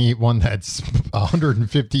don't want to eat one that's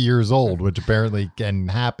 150 years old, which apparently can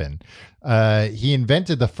happen. He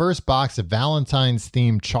invented the first box of Valentine's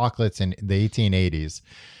themed chocolates in the 1880s.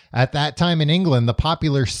 At that time in England, the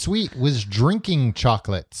popular sweet was drinking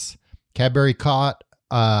chocolates. Cadbury caught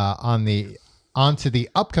onto the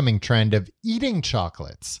upcoming trend of eating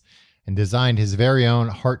chocolates. and designed his very own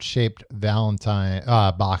heart-shaped Valentine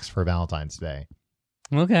box for Valentine's Day.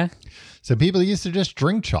 Okay. So people used to just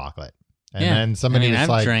drink chocolate. And then somebody was I've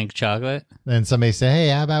like, drank chocolate. Then somebody said, hey,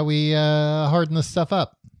 how about we harden this stuff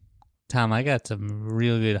up? Tom, I got some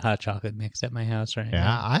real good hot chocolate mix at my house right now.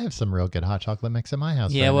 Yeah, I have some real good hot chocolate mix at my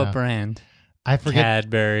house. Yeah, right what now. brand? I forget.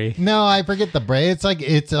 Cadbury. No, I forget the brand.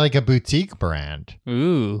 It's like a boutique brand.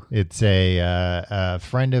 Ooh. It's a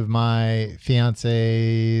friend of my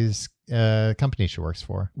fiance's company she works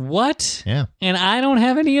for. What? Yeah. And I don't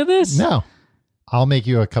have any of this? No. I'll make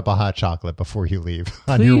you a cup of hot chocolate before you leave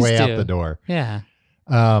on your way out the door. Yeah.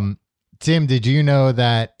 Tim, did you know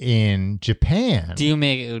that in Japan? Do you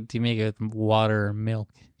make it with water or milk?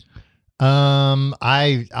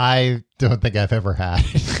 I don't think I've ever had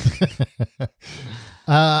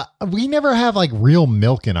it. We never have like real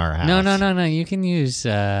milk in our house. No. You can use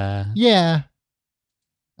Yeah.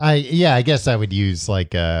 I guess I would use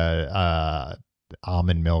like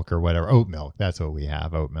almond milk or whatever. Oat milk. That's what we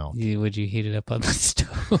have. Oat milk. Would you heat it up on the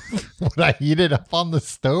stove? Would I heat it up on the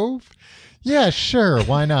stove? Yeah, sure.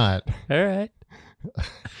 Why not? All right.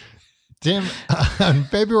 Tim, on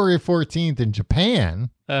February 14th in Japan,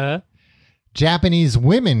 Uh-huh. Japanese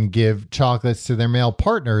women give chocolates to their male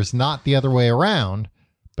partners, not the other way around.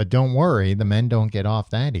 But don't worry, the men don't get off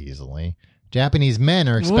that easily. Japanese men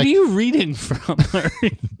are expected... What are you reading from?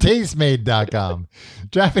 Tastemade.com.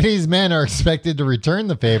 Japanese men are expected to return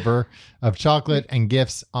the favor of chocolate and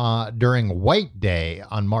gifts during White Day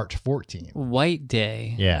on March 14th. White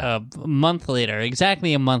Day. Yeah. A month later.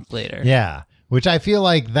 Exactly a month later. Yeah. Which I feel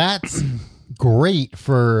like that's great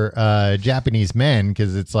for Japanese men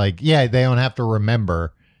because it's like, yeah, they don't have to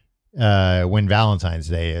remember when Valentine's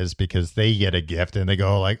Day is because they get a gift and they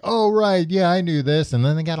go like, oh, right. Yeah, I knew this. And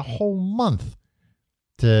then they got a whole month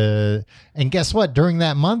to. And guess what? During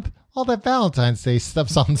that month, all that Valentine's Day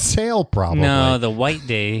stuff's on sale probably. No, the White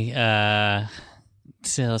Day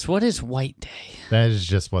sales. What is White Day? That is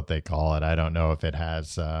just what they call it. I don't know if it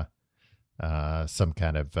has some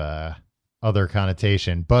kind of other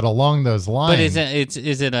connotation, but along those lines. But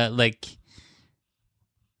is it a like?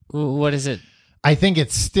 What is it? I think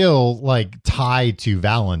it's still like tied to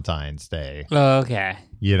Valentine's Day. Oh, okay.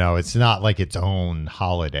 You know, it's not like its own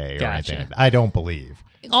holiday or anything. I don't believe.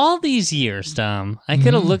 All these years, Tom, I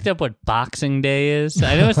could have looked up what Boxing Day is.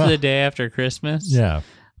 I know it's the day after Christmas. Yeah.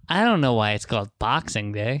 I don't know why it's called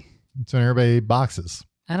Boxing Day. It's when everybody boxes.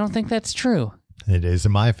 I don't think that's true. It is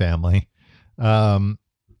in my family.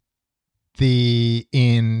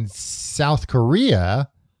 In South Korea,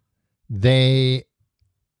 they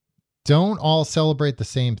don't all celebrate the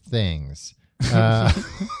same things.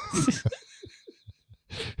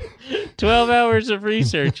 12 hours of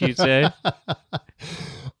research, you say?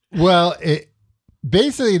 Well,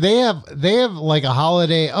 basically they have like a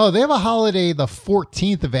holiday. Oh, they have a holiday the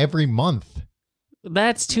 14th of every month.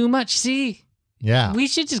 That's too much. See? Yeah. We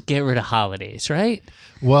should just get rid of holidays, right?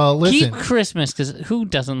 Well, listen. Keep Christmas because who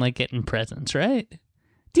doesn't like getting presents, right?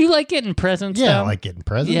 Do you like getting presents? Yeah, Tom? I like getting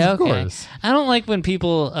presents, yeah, of okay. course. I don't like when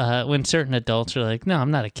people, when certain adults are like, no, I'm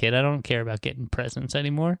not a kid. I don't care about getting presents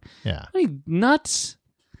anymore. Yeah. Are you nuts?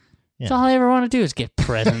 Yeah. That's all I ever want to do is get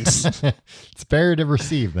presents. It's better to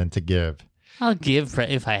receive than to give. I'll give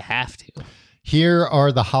if I have to. Here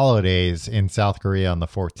are the holidays in South Korea on the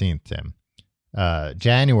 14th, Tim.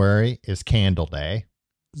 January is Candle Day.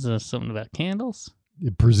 Is there something about candles?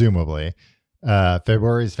 Presumably.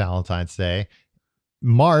 February is Valentine's Day.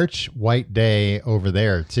 March, White Day over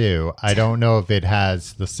there, too. I don't know if it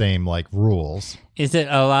has the same, like, rules. Is it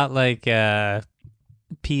a lot like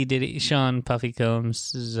P. Diddy, Sean Puffy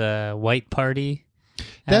Combs' White Party?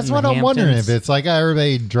 That's what I'm wondering, if it's like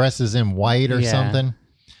everybody dresses in white or something.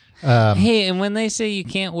 Hey, and when they say you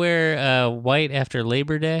can't wear white after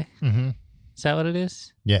Labor Day, is that what it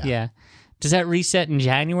is? Yeah. Yeah. Does that reset in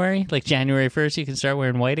January? Like January 1st, you can start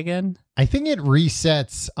wearing white again? I think it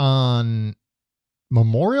resets on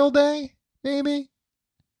Memorial Day, maybe?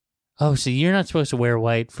 Oh, so you're not supposed to wear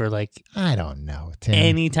white for like... I don't know, Tim.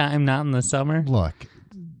 Any time, not in the summer? Look,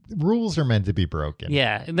 rules are meant to be broken.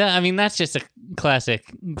 Yeah. I mean, that's just a classic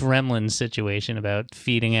Gremlins situation about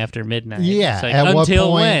feeding after midnight. Yeah. It's like, at what until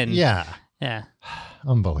point? when? Yeah. Yeah.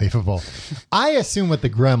 Unbelievable. I assume with the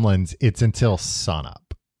Gremlins, it's until sunup.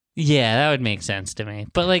 Yeah, that would make sense to me.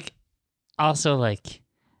 But like, also like,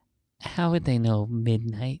 how would they know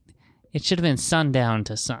midnight? It should have been sundown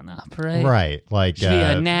to sunup, right? Right. Like, it should be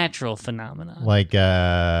a natural phenomenon. Like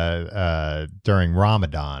during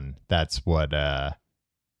Ramadan, that's what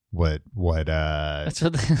That's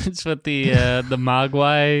what the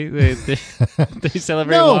Mogwai they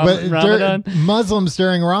celebrate Ramadan. Muslims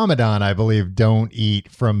during Ramadan, I believe, don't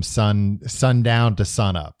eat from sundown to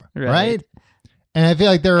sunup, right? And I feel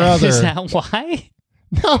like there are other. Is that why?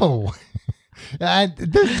 No.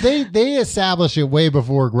 They established it way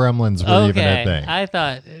before Gremlins were even a thing. I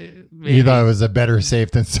thought you thought it was a better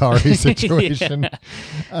safe than sorry situation.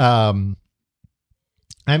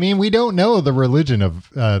 I mean, we don't know the religion of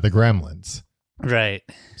the Gremlins, right?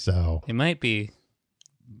 So it might be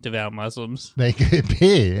devout Muslims. They could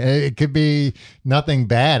be. It could be nothing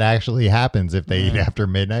bad actually happens if they eat after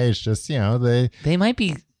midnight. It's just they might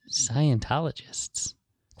be Scientologists.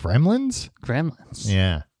 Gremlins.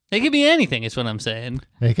 Yeah. They could be anything, is what I'm saying.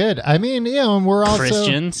 They could. I mean, and we're also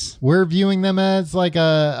Christians. We're viewing them as like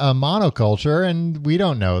a monoculture, and we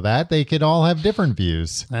don't know that. They could all have different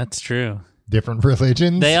views. That's true. Different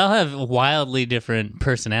religions. They all have wildly different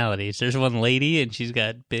personalities. There's one lady, and she's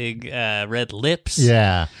got big red lips.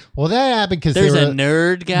 Yeah. Well, that happened because there's a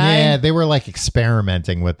nerd guy. Yeah, they were like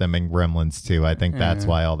experimenting with them in Gremlins too. I think that's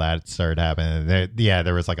why all that started happening.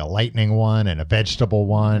 There was like a lightning one and a vegetable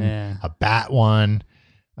one, a bat one.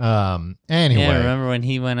 Anyway. Yeah, remember when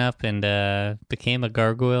he went up and became a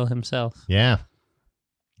gargoyle himself? Yeah.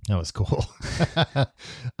 That was cool.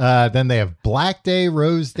 Then they have Black Day,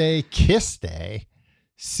 Rose Day, Kiss Day,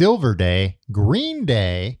 Silver Day, Green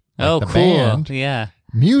Day. Like the cool. Band, yeah.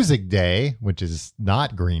 Music Day, which is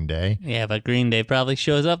not Green Day. Yeah, but Green Day probably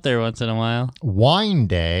shows up there once in a while. Wine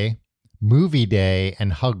Day, Movie Day,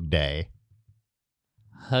 and Hug Day.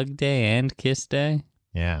 Hug Day and Kiss Day?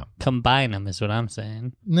 Yeah. Combine them is what I'm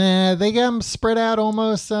saying. Nah, they got them spread out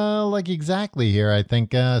almost like exactly here. I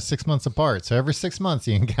think 6 months apart. So every 6 months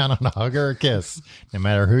you can count on a hug or a kiss, no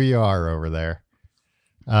matter who you are over there.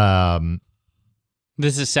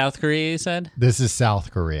 This is South Korea, you said? This is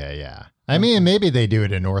South Korea, yeah. I mean, maybe they do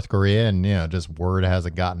it in North Korea and, just word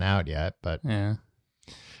hasn't gotten out yet. But yeah.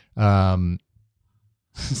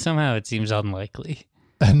 Somehow it seems unlikely.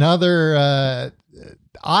 Another...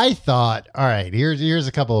 I thought, all right, here's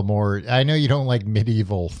a couple of more. I know you don't like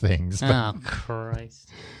medieval things. But, oh,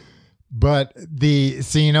 Christ. But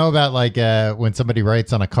so you know about like when somebody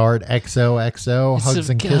writes on a card, XOXO, hugs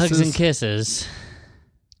and kisses? Hugs and kisses.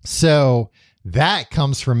 So that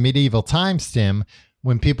comes from medieval times, Tim,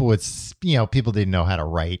 when people would, people didn't know how to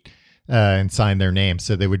write and sign their name.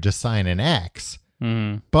 So they would just sign an X.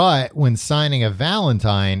 Mm. But when signing a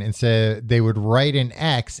Valentine, instead they would write an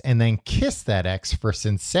X and then kiss that X for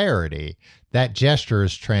sincerity. That gesture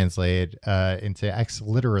is translated into X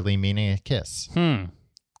literally meaning a kiss.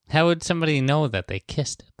 How would somebody know that they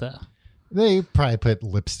kissed it, though? They probably put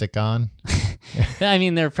lipstick on. I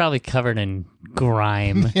mean, they're probably covered in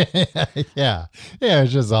grime. Yeah.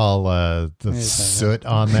 It's just all the soot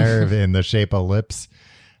on there in the shape of lips.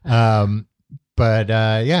 But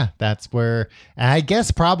that's where I guess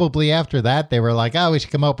probably after that they were like, we should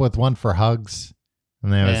come up with one for hugs.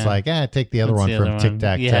 And then it was like, take the other one from Tic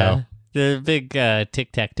Tac Toe. Yeah, the big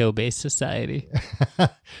Tic Tac Toe based society.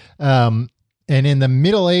 And in the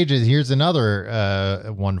Middle Ages, here's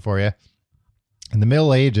another one for you. In the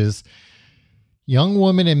Middle Ages, young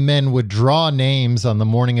women and men would draw names on the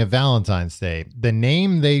morning of Valentine's Day. The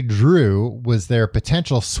name they drew was their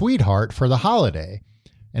potential sweetheart for the holiday.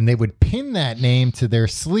 And they would pin that name to their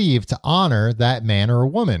sleeve to honor that man or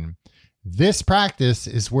woman. This practice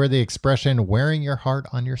is where the expression wearing your heart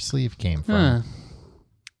on your sleeve came from.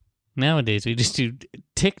 Nowadays, we just do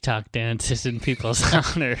TikTok dances in people's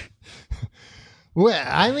honor. Well,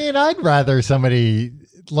 I mean, I'd rather somebody,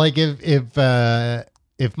 like if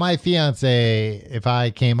my fiance, if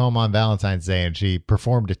I came home on Valentine's Day and she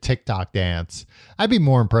performed a TikTok dance, I'd be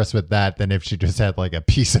more impressed with that than if she just had like a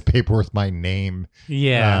piece of paper with my name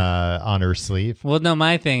on her sleeve. Well, no,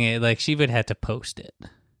 my thing is like she would have to post it.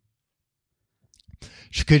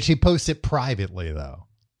 Could she post it privately though?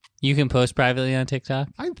 You can post privately on TikTok?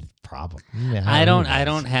 Probably. Yeah, I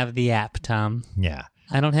don't have the app, Tom. Yeah.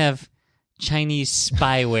 I don't have Chinese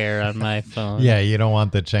spyware on my phone. Yeah, you don't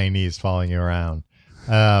want the Chinese following you around.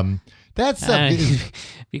 That stuff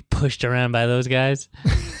be pushed around by those guys.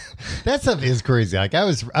 That stuff is crazy. Like I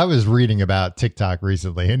was reading about TikTok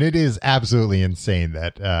recently, and it is absolutely insane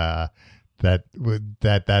that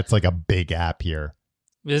that's like a big app here.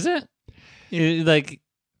 Is it?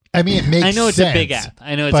 I mean, it makes sense. I know it's a big app.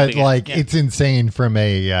 But like it's insane from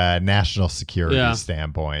a national security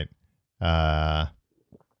standpoint. Well,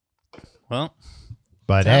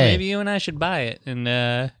 but hey, maybe you and I should buy it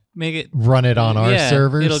and make it run it on our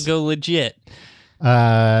servers. It'll go legit.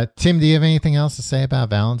 Tim, do you have anything else to say about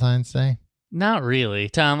Valentine's Day? Not really,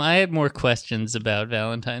 Tom. I had more questions about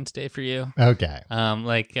Valentine's Day for you. Okay.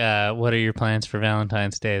 What are your plans for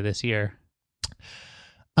Valentine's Day this year?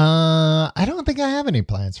 I don't think I have any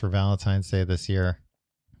plans for Valentine's Day this year.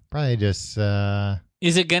 Probably just.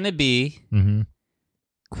 Is it going to be,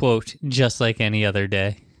 quote, just like any other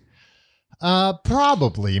day?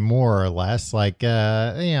 Probably more or less. Like,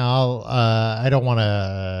 I don't want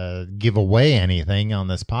to give away anything on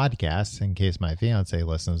this podcast in case my fiance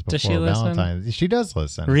listens before does she Valentine's. Listen? She does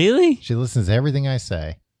listen. Really? She listens to everything I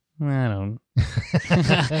say. I don't.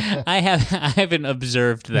 I haven't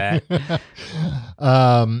observed that.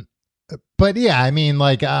 But yeah, I mean,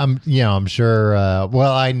 like, I'm sure.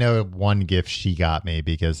 Well, I know one gift she got me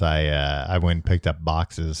because I went and picked up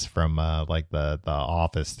boxes from the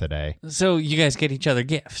office today. So you guys get each other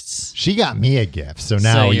gifts. She got me a gift, so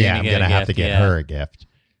now I'm gonna have to get her a gift.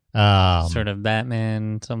 Sort of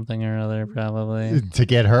Batman something or other, probably. To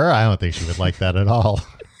get her, I don't think she would like that at all.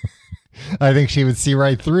 I think she would see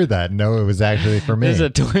right through that and know it was actually for me. It's a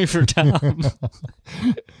toy for Tom.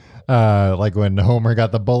 Like when Homer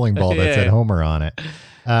got the bowling ball that said Homer on it.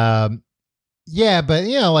 Yeah, but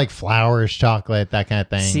like flowers, chocolate, that kind of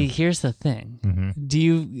thing. See, here's the thing.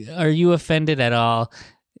 Are you offended at all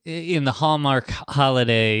in the Hallmark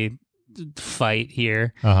holiday fight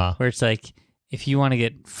here, where it's like, if you want to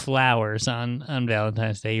get flowers on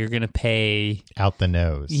Valentine's Day, you're going to pay out the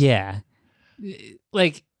nose. Yeah.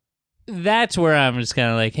 Like, that's where I'm just kind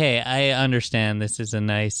of like, hey, I understand this is a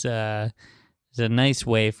nice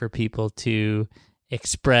way for people to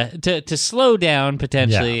express, to slow down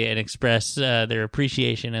potentially and express their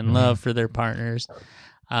appreciation and love for their partners.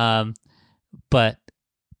 But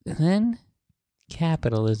then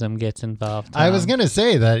capitalism gets involved. Tom. I was going to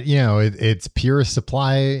say that, it's pure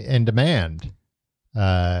supply and demand.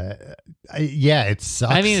 It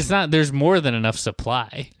sucks. I mean, it's not, there's more than enough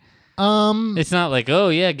supply. It's not like, oh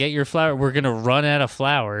yeah, get your flower. We're going to run out of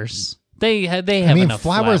flowers. They have enough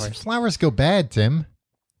flowers. Flowers go bad, Tim.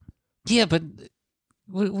 Yeah, but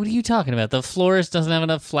what are you talking about? The florist doesn't have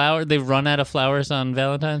enough flower. They run out of flowers on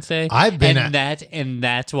Valentine's Day. And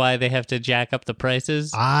that's why they have to jack up the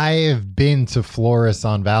prices. I've been to florists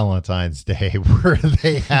on Valentine's Day where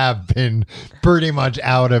they have been pretty much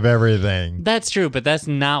out of everything. That's true, but that's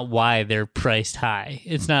not why they're priced high.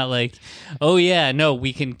 It's not like, oh yeah, no,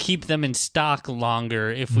 we can keep them in stock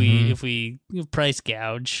longer if we price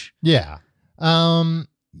gouge. Yeah.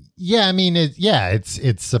 Yeah, I mean,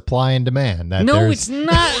 it's supply and demand. It's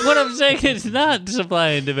not. What I'm saying, it's not supply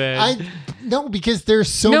and demand. No, because there's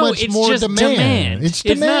so much it's more just demand. It's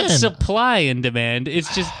demand. It's not supply and demand.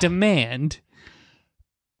 It's just demand.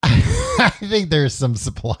 I think there's some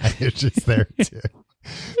supply issues there too.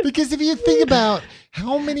 Because if you think about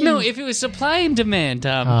how many... No, if it was supply and demand,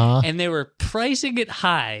 Tom, and they were pricing it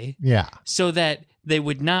high, so that they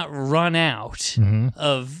would not run out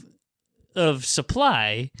of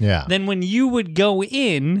supply, then when you would go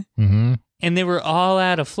in and they were all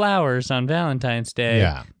out of flowers on Valentine's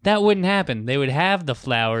Day, that wouldn't happen. They would have the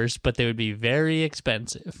flowers, but they would be very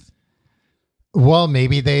expensive. Well,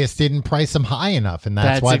 maybe they just didn't price them high enough, and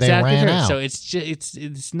that's why exactly they ran out. So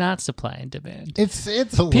it's not supply and demand. It's a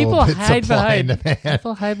little bit supply and demand.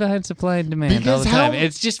 People hide behind supply and demand all the time.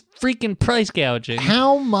 It's just freaking price gouging.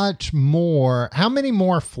 How many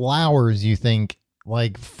more flowers you think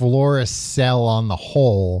like florists sell on the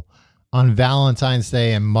whole on Valentine's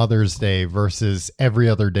Day and Mother's Day versus every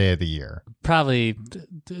other day of the year? Probably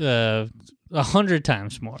 100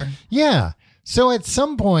 times more. Yeah. So at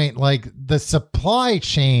some point, like, the supply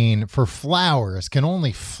chain for flowers can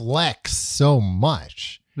only flex so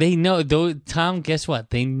much. They know, though, Tom, guess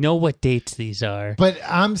what? They know what dates these are. But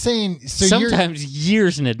I'm saying... sometimes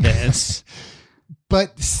years in advance.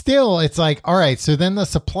 But still, it's like, all right, so then the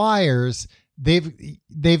suppliers...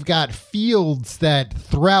 They've got fields that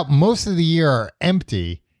throughout most of the year are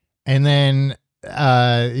empty, and then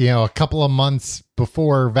a couple of months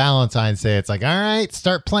before Valentine's Day, it's like, all right,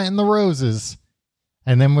 start planting the roses,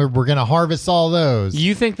 and then we're gonna harvest all those.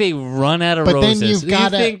 You think they run out of roses?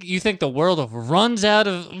 Then you think the world runs out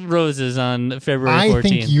of roses on February 14th? I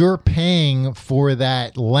think you're paying for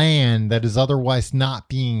that land that is otherwise not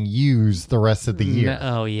being used the rest of the year.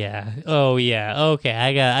 Oh yeah. Okay,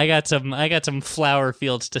 I got some flower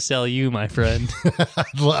fields to sell you, my friend.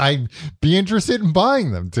 I'd be interested in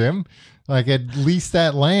buying them, Tim. Like, at least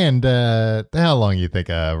that land. How long do you think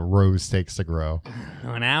a rose takes to grow?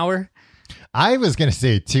 An hour. I was going to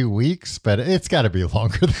say 2 weeks, but it's got to be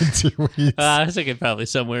longer than 2 weeks. I was thinking probably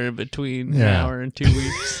somewhere in between an hour and 2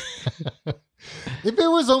 weeks. If it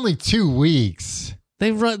was only 2 weeks.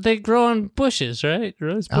 They grow on bushes, right?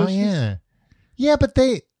 Rose bushes? Oh, yeah. Yeah, but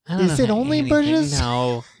I don't Is know it only anything. bushes?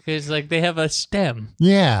 No, because like they have a stem.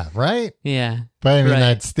 Yeah, right? Yeah. But I mean, right.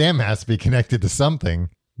 that stem has to be connected to something.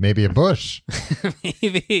 Maybe a bush.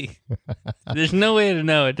 Maybe. There's no way to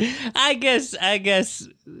know it. I guess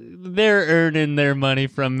they're earning their money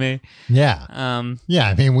from me. Yeah. Yeah,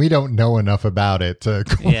 I mean, we don't know enough about it to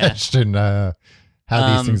question how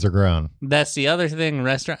these things are grown. That's the other thing.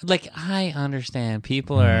 Restaurant, like, I understand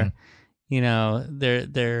people are,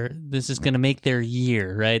 they're this is going to make their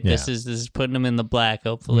year, right? Yeah. This is putting them in the black,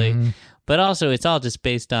 hopefully. But also, it's all just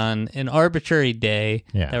based on an arbitrary day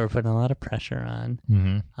that we're putting a lot of pressure on.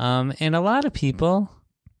 And a lot of people,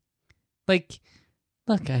 like,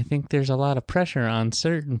 look, I think there's a lot of pressure on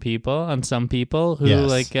certain people, on some people who,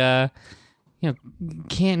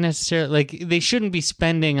 can't necessarily, like, they shouldn't be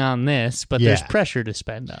spending on this, but there's pressure to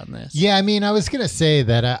spend on this. Yeah, I mean, I was going to say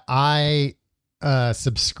that I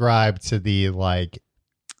subscribe to the, like...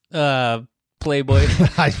 Playboy.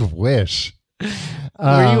 I wish.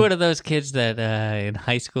 Were you one of those kids that in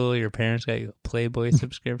high school your parents got you a Playboy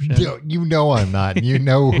subscription? You know I'm not. You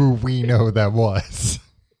know who we know that was.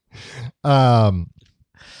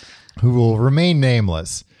 Who will remain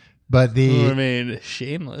nameless. But who will remain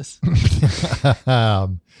shameless.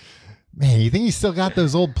 Man, you think you still got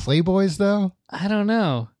those old Playboys though? I don't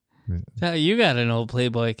know. You got an old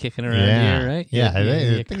Playboy kicking around here, right? Yeah,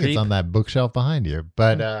 I think it's on that bookshelf behind you.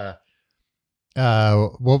 But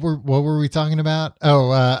what were we talking about?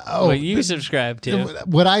 What you subscribe to.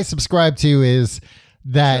 What I subscribe to is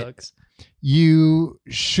that you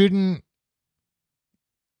shouldn't.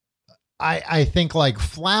 I think like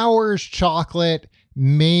flowers, chocolate,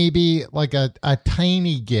 maybe like a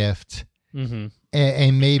tiny gift, and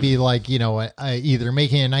maybe like either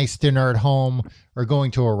making a nice dinner at home or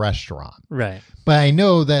going to a restaurant. Right. But I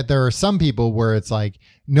know that there are some people where it's like,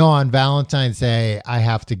 no, on Valentine's Day, I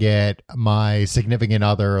have to get my significant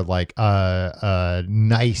other like a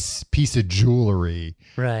nice piece of jewelry,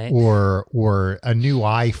 right? Or a new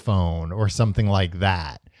iPhone or something like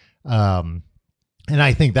that. And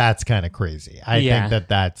I think that's kind of crazy. I think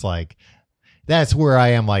that's where I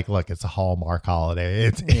am like, look, it's a Hallmark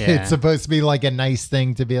holiday. It's supposed to be like a nice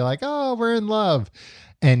thing to be like, oh, we're in love.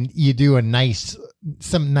 And you do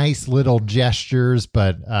some nice little gestures,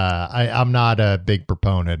 but I'm not a big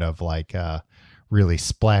proponent of like really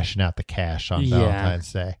splashing out the cash on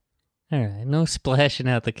Valentine's Day. All right, no splashing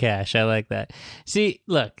out the cash. I like that. See,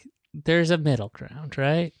 look, there's a middle ground,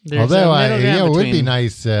 right? Although it would be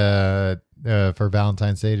nice for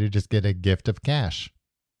Valentine's Day to just get a gift of cash.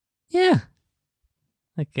 Yeah.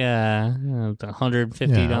 Like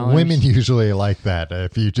 $150. Yeah, women usually like that.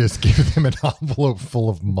 If you just give them an envelope full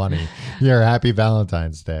of money, you're happy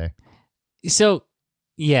Valentine's Day. So,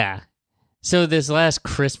 yeah. So this last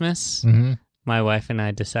Christmas, my wife and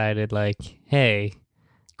I decided like, hey,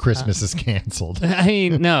 Christmas is canceled. I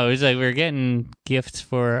mean, no, it was like we're getting gifts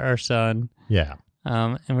for our son. Yeah.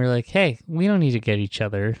 And we're like, hey, we don't need to get each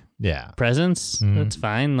other presents. That's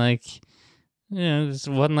fine. Like, there's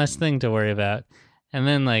one less thing to worry about. And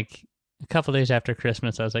then, like, a couple days after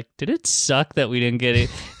Christmas, I was like, did it suck that we didn't get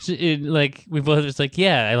it? Like, we both was like,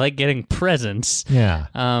 yeah, I like getting presents. Yeah.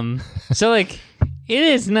 So, like, it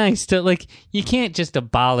is nice to, like, you can't just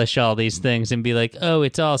abolish all these things and be like, oh,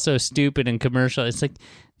 it's all so stupid and commercial. It's like,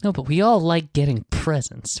 no, but we all like getting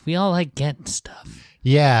presents. We all like getting stuff.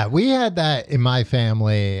 Yeah, we had that in my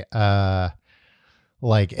family. And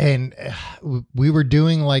we were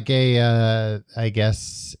doing like I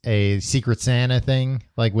guess a Secret Santa thing,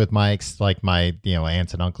 like with my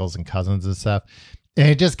aunts and uncles and cousins and stuff. And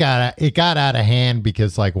it got out of hand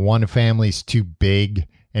because like one family's too big.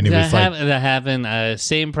 And it was like that happened.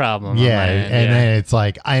 Same problem. Yeah, and then it's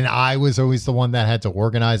like, and I was always the one that had to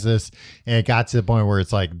organize this, and it got to the point where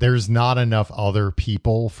it's like, there's not enough other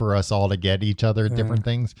people for us all to get each other different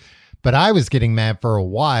things. But I was getting mad for a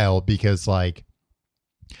while because like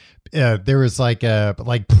there was like a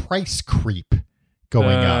price creep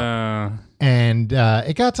going up, and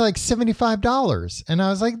it got to like $75, and I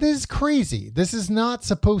was like, this is crazy. This is not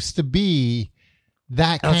supposed to be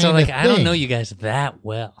that kind of thing. I don't know you guys that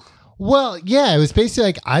well. Well, yeah, it was basically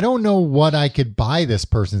like, I don't know what I could buy this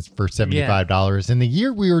person for $75. And the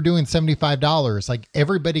year we were doing $75, like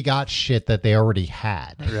everybody got shit that they already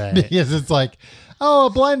had. Right. Because it's like, oh, a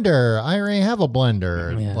blender. I already have a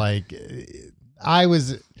blender. Yeah. Like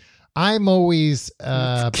I'm always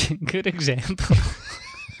good example.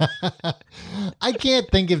 I can't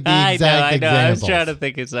think of the exact examples. I was trying to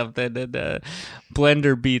think of something, and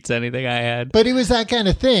blender beats anything I had. But it was that kind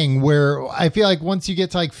of thing where I feel like once you get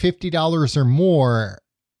to like $50 or more,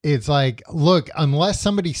 it's like, look, unless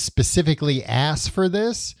somebody specifically asks for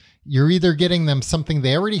this, you're either getting them something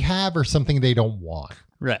they already have or something they don't want.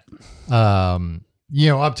 Right. Up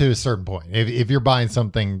to a certain point. If you're buying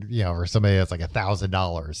something, or somebody that's like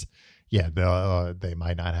 $1,000, they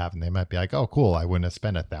might not have, and they might be like, oh, cool, I wouldn't have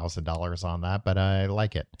spent $1,000 on that, but I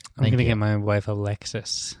like it. I'm going to get my wife a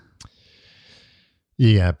Lexus.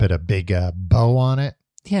 Yeah, put a big bow on it.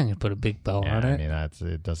 Yeah, I'm going to put a big bow on it. I mean,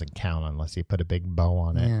 it doesn't count unless you put a big bow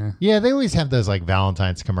on it. Yeah, they always have those like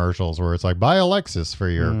Valentine's commercials where it's like, buy a Lexus for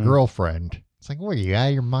your girlfriend. It's like, what, are you out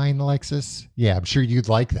of your mind, Lexus? Yeah, I'm sure you'd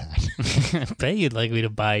like that. I bet you'd like me to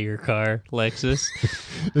buy your car, Lexus.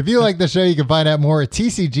 If you like the show, you can find out more at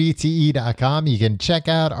tcgte.com. You can check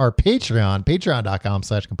out our Patreon,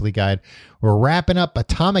 patreon.com/complete guide. We're wrapping up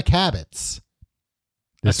Atomic Habits.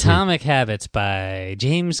 Atomic Habits by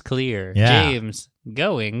James Clear. Yeah. James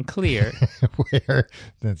going clear. Where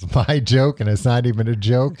that's my joke and it's not even a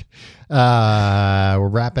joke. We're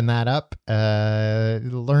wrapping that up.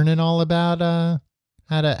 Learning all about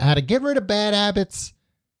how to get rid of bad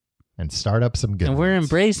and start up some good and we're ones.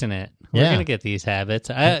 Embracing it. We're going to get these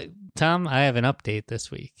habits. Tom, I have an update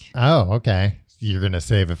this week. Oh, okay. You're going to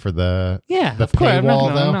save it for the of paywall,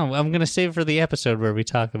 course. though? No, I'm going to save it for the episode where we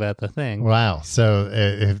talk about the thing. Wow. So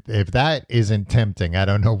if that isn't tempting, I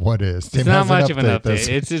don't know what is. It's not much of an update.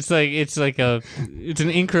 It's an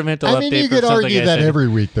incremental update. I mean, you could argue that every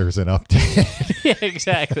week there's an update. Yeah,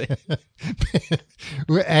 exactly.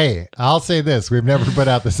 Hey, I'll say this. We've never put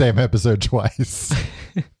out the same episode twice.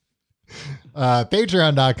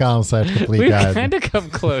 Patreon.com/complete guide. We've kind of come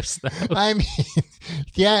close, though. I mean,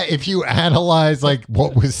 yeah, if you analyze like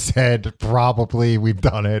what was said, probably we've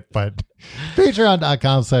done it, but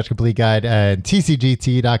patreon.com/complete guide and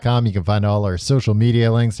tcgt.com. You can find all our social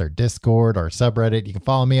media links, our Discord, our subreddit. You can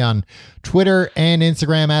follow me on Twitter and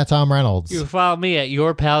Instagram at Tom Reynolds. You can follow me at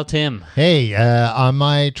Your Pal Tim. Hey, on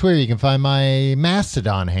my Twitter, you can find my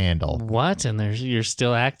Mastodon handle. What? And you're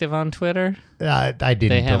still active on Twitter? I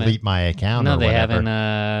didn't delete my account. No, or they whatever.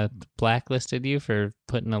 haven't blacklisted you for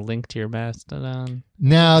putting a link to your Mastodon.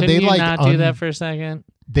 No, Couldn't they you not do that for a second.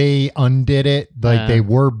 They undid it. Like they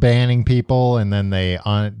were banning people, and then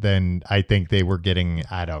then I think they were getting,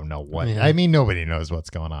 I don't know what. Yeah. I mean, nobody knows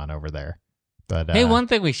what's going on over there. But hey, one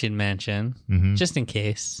thing we should mention, just in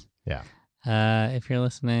case. Yeah. If you're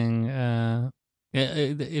listening,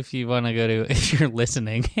 if you want to go to, if you're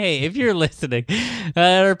listening,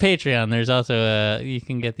 our Patreon, there's also you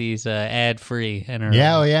can get these ad free and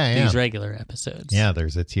these regular episodes. Yeah,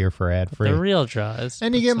 there's a tier for ad free. The real draws,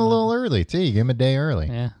 and you get them a little early too. You get them a day early.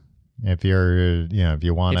 Yeah. If you're, if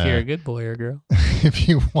you want to, if you're a good boy or girl, if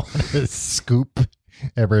you want to scoop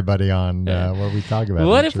everybody on what we talk about.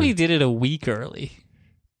 What if we did it a week early?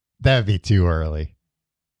 That'd be too early.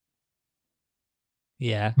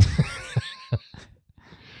 Yeah.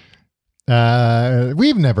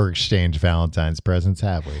 We've never exchanged Valentine's presents,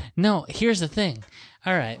 have we? No, here's the thing.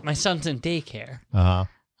 All right, my son's in daycare. Uh-huh.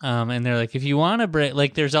 And they're like, if you want to bring,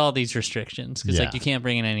 like, there's all these restrictions because, like, you can't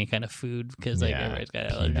bring in any kind of food because, like, everybody's got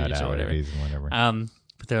allergies or whatever.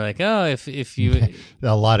 But they're like, oh, if you,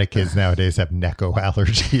 a lot of kids nowadays have Necco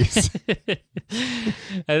allergies.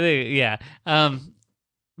 I think, yeah.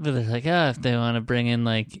 But they're like, oh, if they want to bring in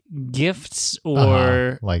like gifts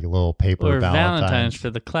or like little paper or Valentine's for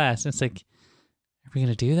the class, it's like, are we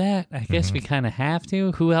gonna do that? I guess we kind of have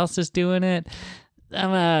to. Who else is doing it?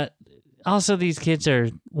 Also, these kids are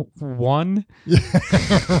one.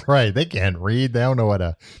 Right. They can't read. They don't know what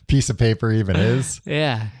a piece of paper even is.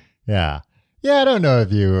 Yeah. Yeah. Yeah, I don't know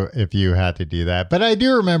if you had to do that, but I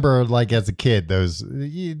do remember, like, as a kid,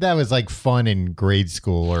 that was like fun in grade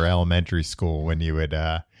school or elementary school when you would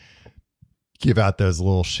give out those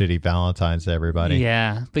little shitty Valentines to everybody.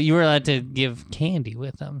 Yeah, but you were allowed to give candy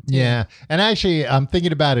with them, too. Yeah, and actually, I'm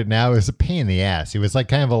thinking about it now. It was a pain in the ass. It was like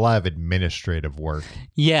kind of a lot of administrative work.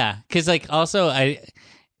 Yeah, because like also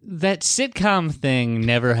that sitcom thing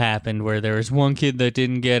never happened where there was one kid that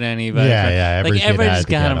didn't get any. Yeah. Like everybody just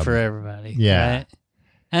got them for everybody. Yeah. Right?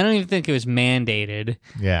 I don't even think it was mandated.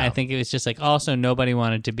 Yeah. I think it was just like also nobody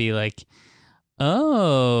wanted to be like,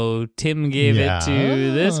 oh, Tim gave it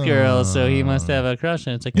to this girl, so he must have a crush.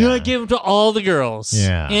 And it's like, no, I give them to all the girls.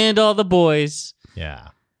 Yeah. And all the boys. Yeah.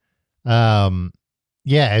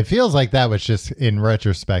 Yeah, it feels like that was just, in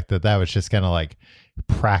retrospect, that was just kind of like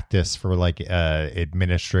practice for like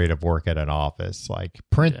administrative work at an office. Like,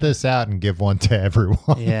 print this out and give one to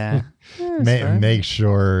everyone. Yeah. Make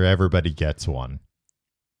sure everybody gets one.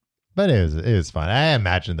 But it was fun. I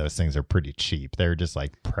imagine those things are pretty cheap. They're just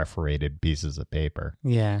like perforated pieces of paper.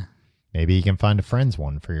 Yeah. Maybe you can find a friend's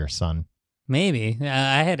one for your son. Maybe.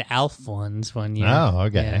 I had Alf ones one year. Oh,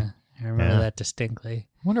 okay. Yeah, I remember that distinctly.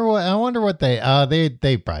 I wonder what they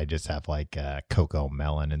probably just have like cocoa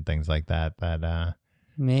melon and things like that. But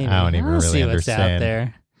maybe I don't even I'll really see what's understand. out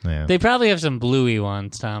there. Yeah. They probably have some Bluey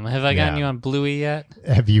ones, Tom. Have I gotten you on Bluey yet?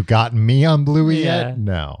 Have you gotten me on Bluey yet?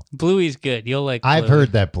 No. Bluey's good. You'll like Bluey. I've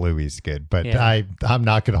heard that Bluey's good, but I'm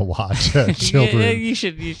not going to watch children. Yeah, you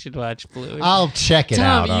should watch Bluey. I'll check it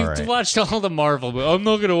out. Tom, you've watched all the Marvel movies. I'm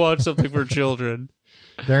not going to watch something for children.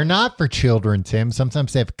 They're not for children, Tim.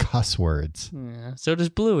 Sometimes they have cuss words. Yeah, so does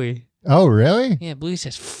Bluey. Oh, really? Yeah, Bluey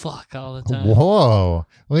says fuck all the time. Whoa.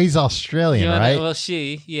 Well, he's Australian, right? Well,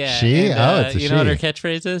 she, yeah. She? And, it's a she. You know what her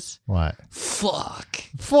catchphrase is? What? Fuck.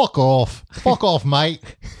 Fuck off. Fuck off, mate.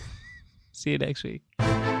 See you next week.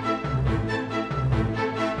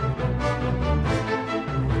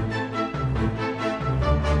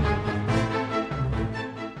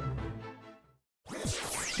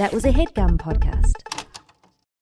 That was a HeadGum podcast.